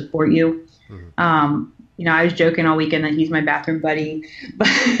there to support you. I was joking all weekend that he's my bathroom buddy,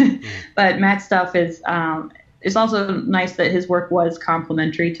 but Matt's stuff is, it's also nice that his work was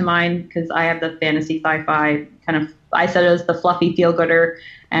complementary to mine, because I have the fantasy sci-fi kind of, I said it as the fluffy feel-gooder,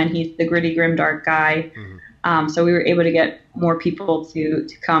 and he's the gritty, grim, dark guy. So we were able to get more people to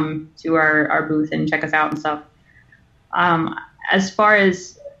come to our booth and check us out and stuff. As far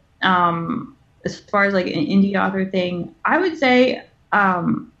as like an indie author thing, I would say,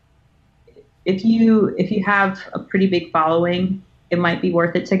 if you have a pretty big following, it might be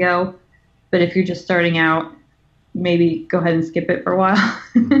worth it to go. But if you're just starting out, maybe go ahead and skip it for a while.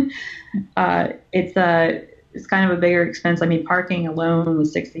 It's kind of a bigger expense. I mean, parking alone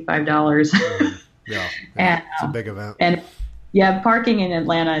was $65. Yeah, and it's a big event. And yeah, parking in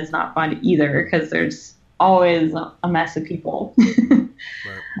Atlanta is not fun either, because there's always a mess of people.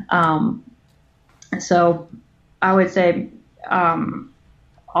 Right. So I would say,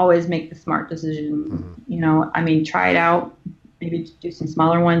 always make the smart decision. I mean, try it out, maybe do some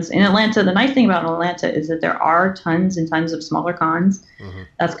smaller ones. In Atlanta, the nice thing about Atlanta is that there are tons and tons of smaller cons.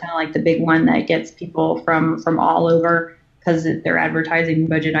 That's kind of like the big one that gets people from all over, because their advertising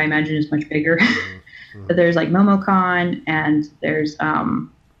budget, I imagine, is much bigger. But there's like MomoCon, and there's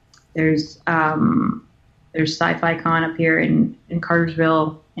Sci-Fi Con up here in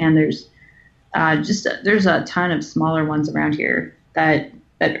Cartersville, and there's a ton of smaller ones around here that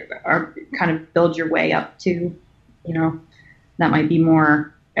are kind of build your way up to, that might be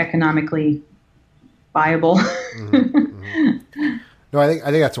more economically viable. No, I think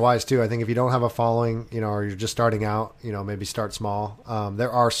that's wise too. I think if you don't have a following, or you're just starting out, maybe start small.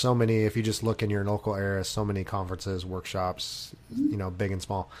 There are so many, if you just look in your local area, so many conferences, workshops, big and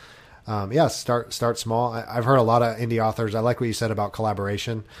small. Start small. I've heard a lot of indie authors. I like what you said about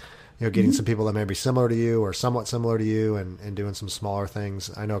collaboration. Getting some people that may be similar to you or somewhat similar to you, and doing some smaller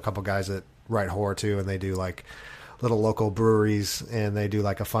things. I know a couple guys that write horror too, and they do like little local breweries, and they do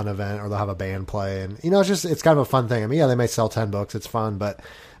like a fun event, or they'll have a band play, and it's kind of a fun thing. I mean, they may sell 10 books, it's fun, but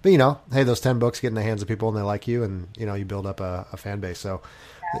hey, those 10 books get in the hands of people and they like you, and you build up a fan base. So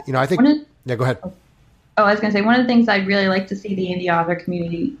I think go ahead. Oh, I was going to say, one of the things I'd really like to see the indie author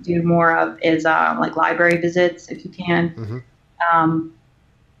community do more of is like library visits, if you can.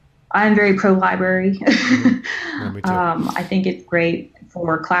 I'm very pro-library. Yeah, me too. I think it's great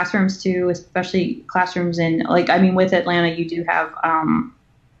for classrooms too, especially classrooms with Atlanta, you have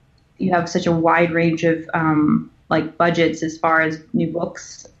such a wide range of like budgets as far as new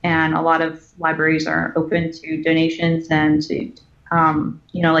books, and a lot of libraries are open to donations, and to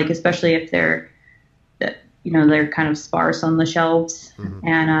especially if they're kind of sparse on the shelves,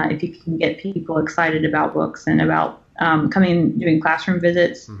 and if you can get people excited about books and about coming and doing classroom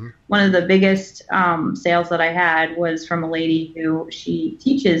visits. One of the biggest sales that I had was from a lady who she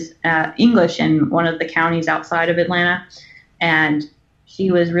teaches English in one of the counties outside of Atlanta, and she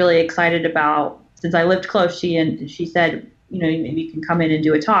was really excited about, since I lived close, she said, maybe you can come in and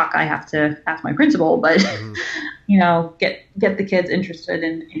do a talk. I have to ask my principal, but get the kids interested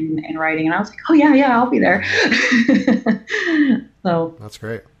in writing. And I was like, oh yeah, I'll be there. So that's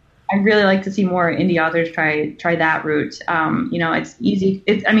great. I'd really like to see more indie authors try that route. It's easy.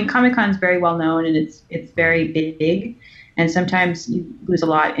 Comic-Con is very well known, and it's very big, and sometimes you lose a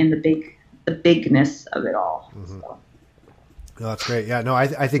lot in the bigness of it all. So. No, that's great. Yeah, no,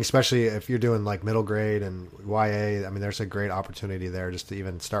 I think especially if you're doing like middle grade and YA, there's a great opportunity there just to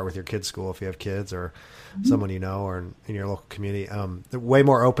even start with your kids' school if you have kids, or someone or in your local community. They're way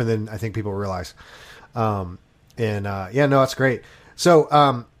more open than I think people realize. It's great.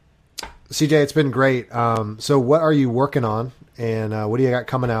 So, CJ, it's been great. So what are you working on, and what do you got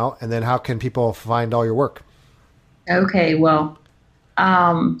coming out? And then how can people find all your work? Okay, well,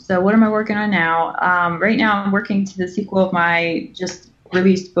 so what am I working on now? Right now I'm working to the sequel of my just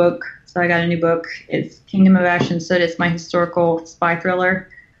released book. So I got a new book. It's Kingdom of Ash and Soot. It's my historical spy thriller.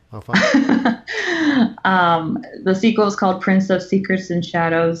 Oh, fun. The sequel is called Prince of Secrets and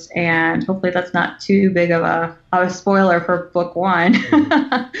Shadows, and hopefully that's not too big of a spoiler for book one.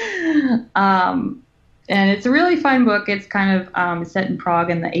 And it's a really fun book. It's kind of set in Prague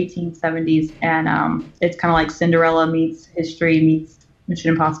in the 1870s, and it's kind of like Cinderella meets history meets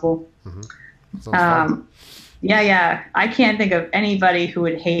Mission Impossible. Mm-hmm. Yeah. I can't think of anybody who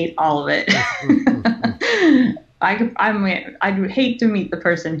would hate all of it. I would hate to meet the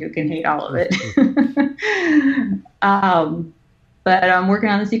person who can hate all of it. But I'm working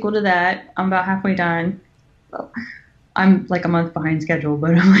on the sequel to that. I'm about halfway done. Well, I'm like a month behind schedule,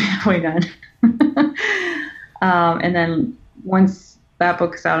 but I'm like halfway done. And then once that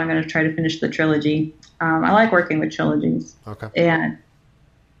book's out, I'm going to try to finish the trilogy. I like working with trilogies. Okay. And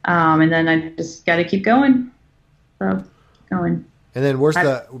then I just got to keep going. So, going. And then where's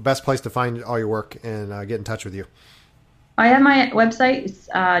the best place to find all your work and get in touch with you? I have my website. It's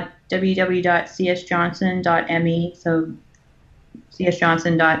www.csjohnson.me. So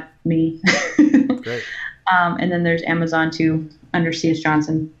csjohnson.me. Great. And then there's Amazon too under CS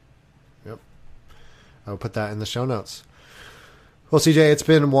Johnson. Yep. I'll put that in the show notes. Well, CJ, it's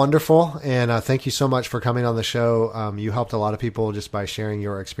been wonderful, and thank you so much for coming on the show. You helped a lot of people just by sharing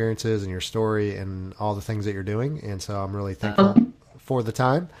your experiences and your story and all the things that you're doing, and so I'm really thankful for the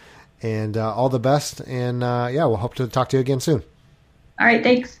time, and all the best, and we'll hope to talk to you again soon. All right,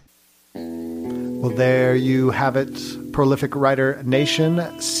 thanks. Well, there you have it, Prolific Writer Nation,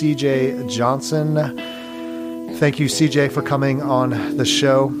 CJ Johnson. Thank you, CJ, for coming on the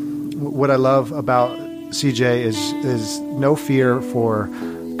show. What I love about CJ is no fear for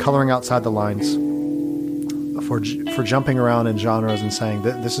coloring outside the lines, for jumping around in genres and saying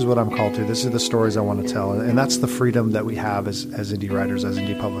that this is what I'm called to. This is the stories I want to tell, and that's the freedom that we have as indie writers, as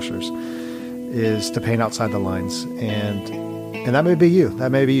indie publishers, is to paint outside the lines. And that may be you. That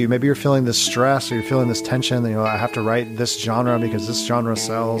may be you. Maybe you're feeling this stress, or you're feeling this tension. I have to write this genre because this genre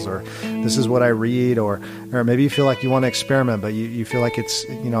sells, or this is what I read, or maybe you feel like you want to experiment, but you feel like it's,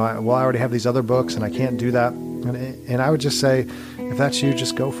 I already have these other books and I can't do that. And I would just say, if that's you,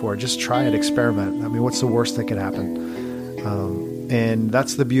 just go for it. Just try it, experiment. I mean, what's the worst that could happen? And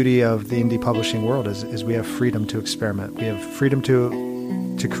that's the beauty of the indie publishing world is we have freedom to experiment. We have freedom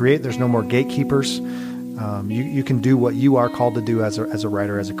to create. There's no more gatekeepers. You can do what you are called to do as a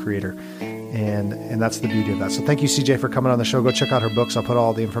writer, as a creator. And that's the beauty of that. So thank you, CJ, for coming on the show. Go check out her books. I'll put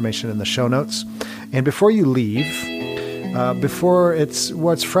all the information in the show notes. And before you leave, before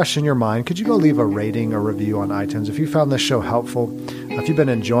what's fresh in your mind, could you go leave a rating or review on iTunes? If you found this show helpful, if you've been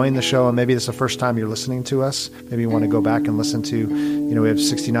enjoying the show, and maybe this is the first time you're listening to us, maybe you want to go back and listen to, we have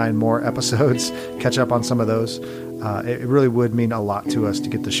 69 more episodes, catch up on some of those. It really would mean a lot to us to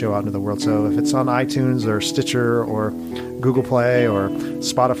get the show out into the world. So if it's on iTunes or Stitcher or Google Play or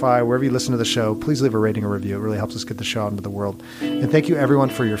Spotify, wherever you listen to the show, please leave a rating or review. It really helps us get the show out into the world. And thank you, everyone,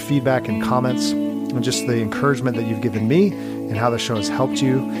 for your feedback and comments and just the encouragement that you've given me and how the show has helped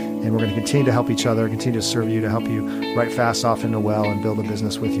you. And we're going to continue to help each other, continue to serve you, to help you write fast, often, and well, and build a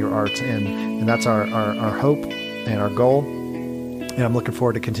business with your art. And that's our hope and our goal. And I'm looking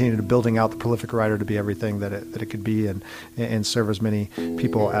forward to continuing to building out the Prolific Writer to be everything that it could be and serve as many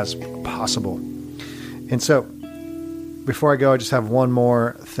people as possible. And so before I go, I just have one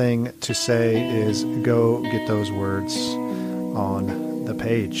more thing to say is go get those words on the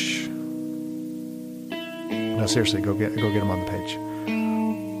page. No, seriously, go get them on the page.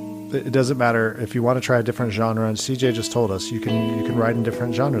 It doesn't matter if you want to try a different genre, and CJ just told us you can write in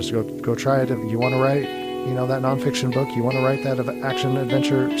different genres. Go try it. If you want to write that nonfiction book, you want to write that action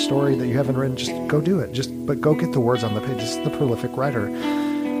adventure story that you haven't written, just go do it. But go get the words on the page. This is the Prolific Writer,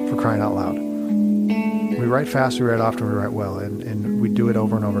 for crying out loud. We write fast, we write often, we write well, and we do it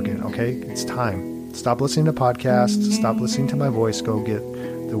over and over again. Okay, it's time. Stop listening to podcasts. Stop listening to my voice. Go get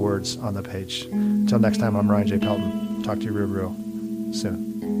the words on the page. Until next time, I'm Ryan J. Pelton. Talk to you real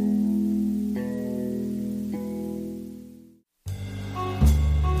soon.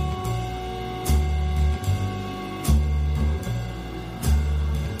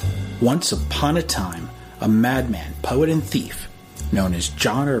 Once upon a time, a madman, poet, and thief known as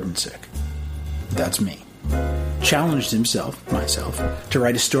John Urbansick, that's me, challenged myself, to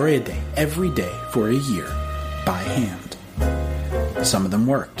write a story a day, every day, for a year, by hand. Some of them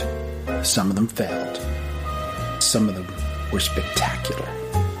worked. Some of them failed. Some of them were spectacular.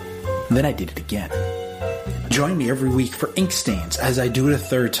 And then I did it again. Join me every week for Ink Stains as I do it a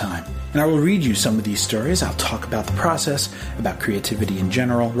third time. And I will read you some of these stories. I'll talk about the process, about creativity in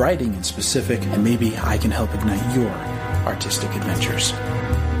general, writing in specific, and maybe I can help ignite your artistic adventures.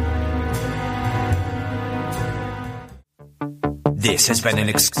 This has been an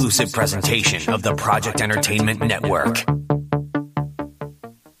exclusive presentation of the Project Entertainment Network.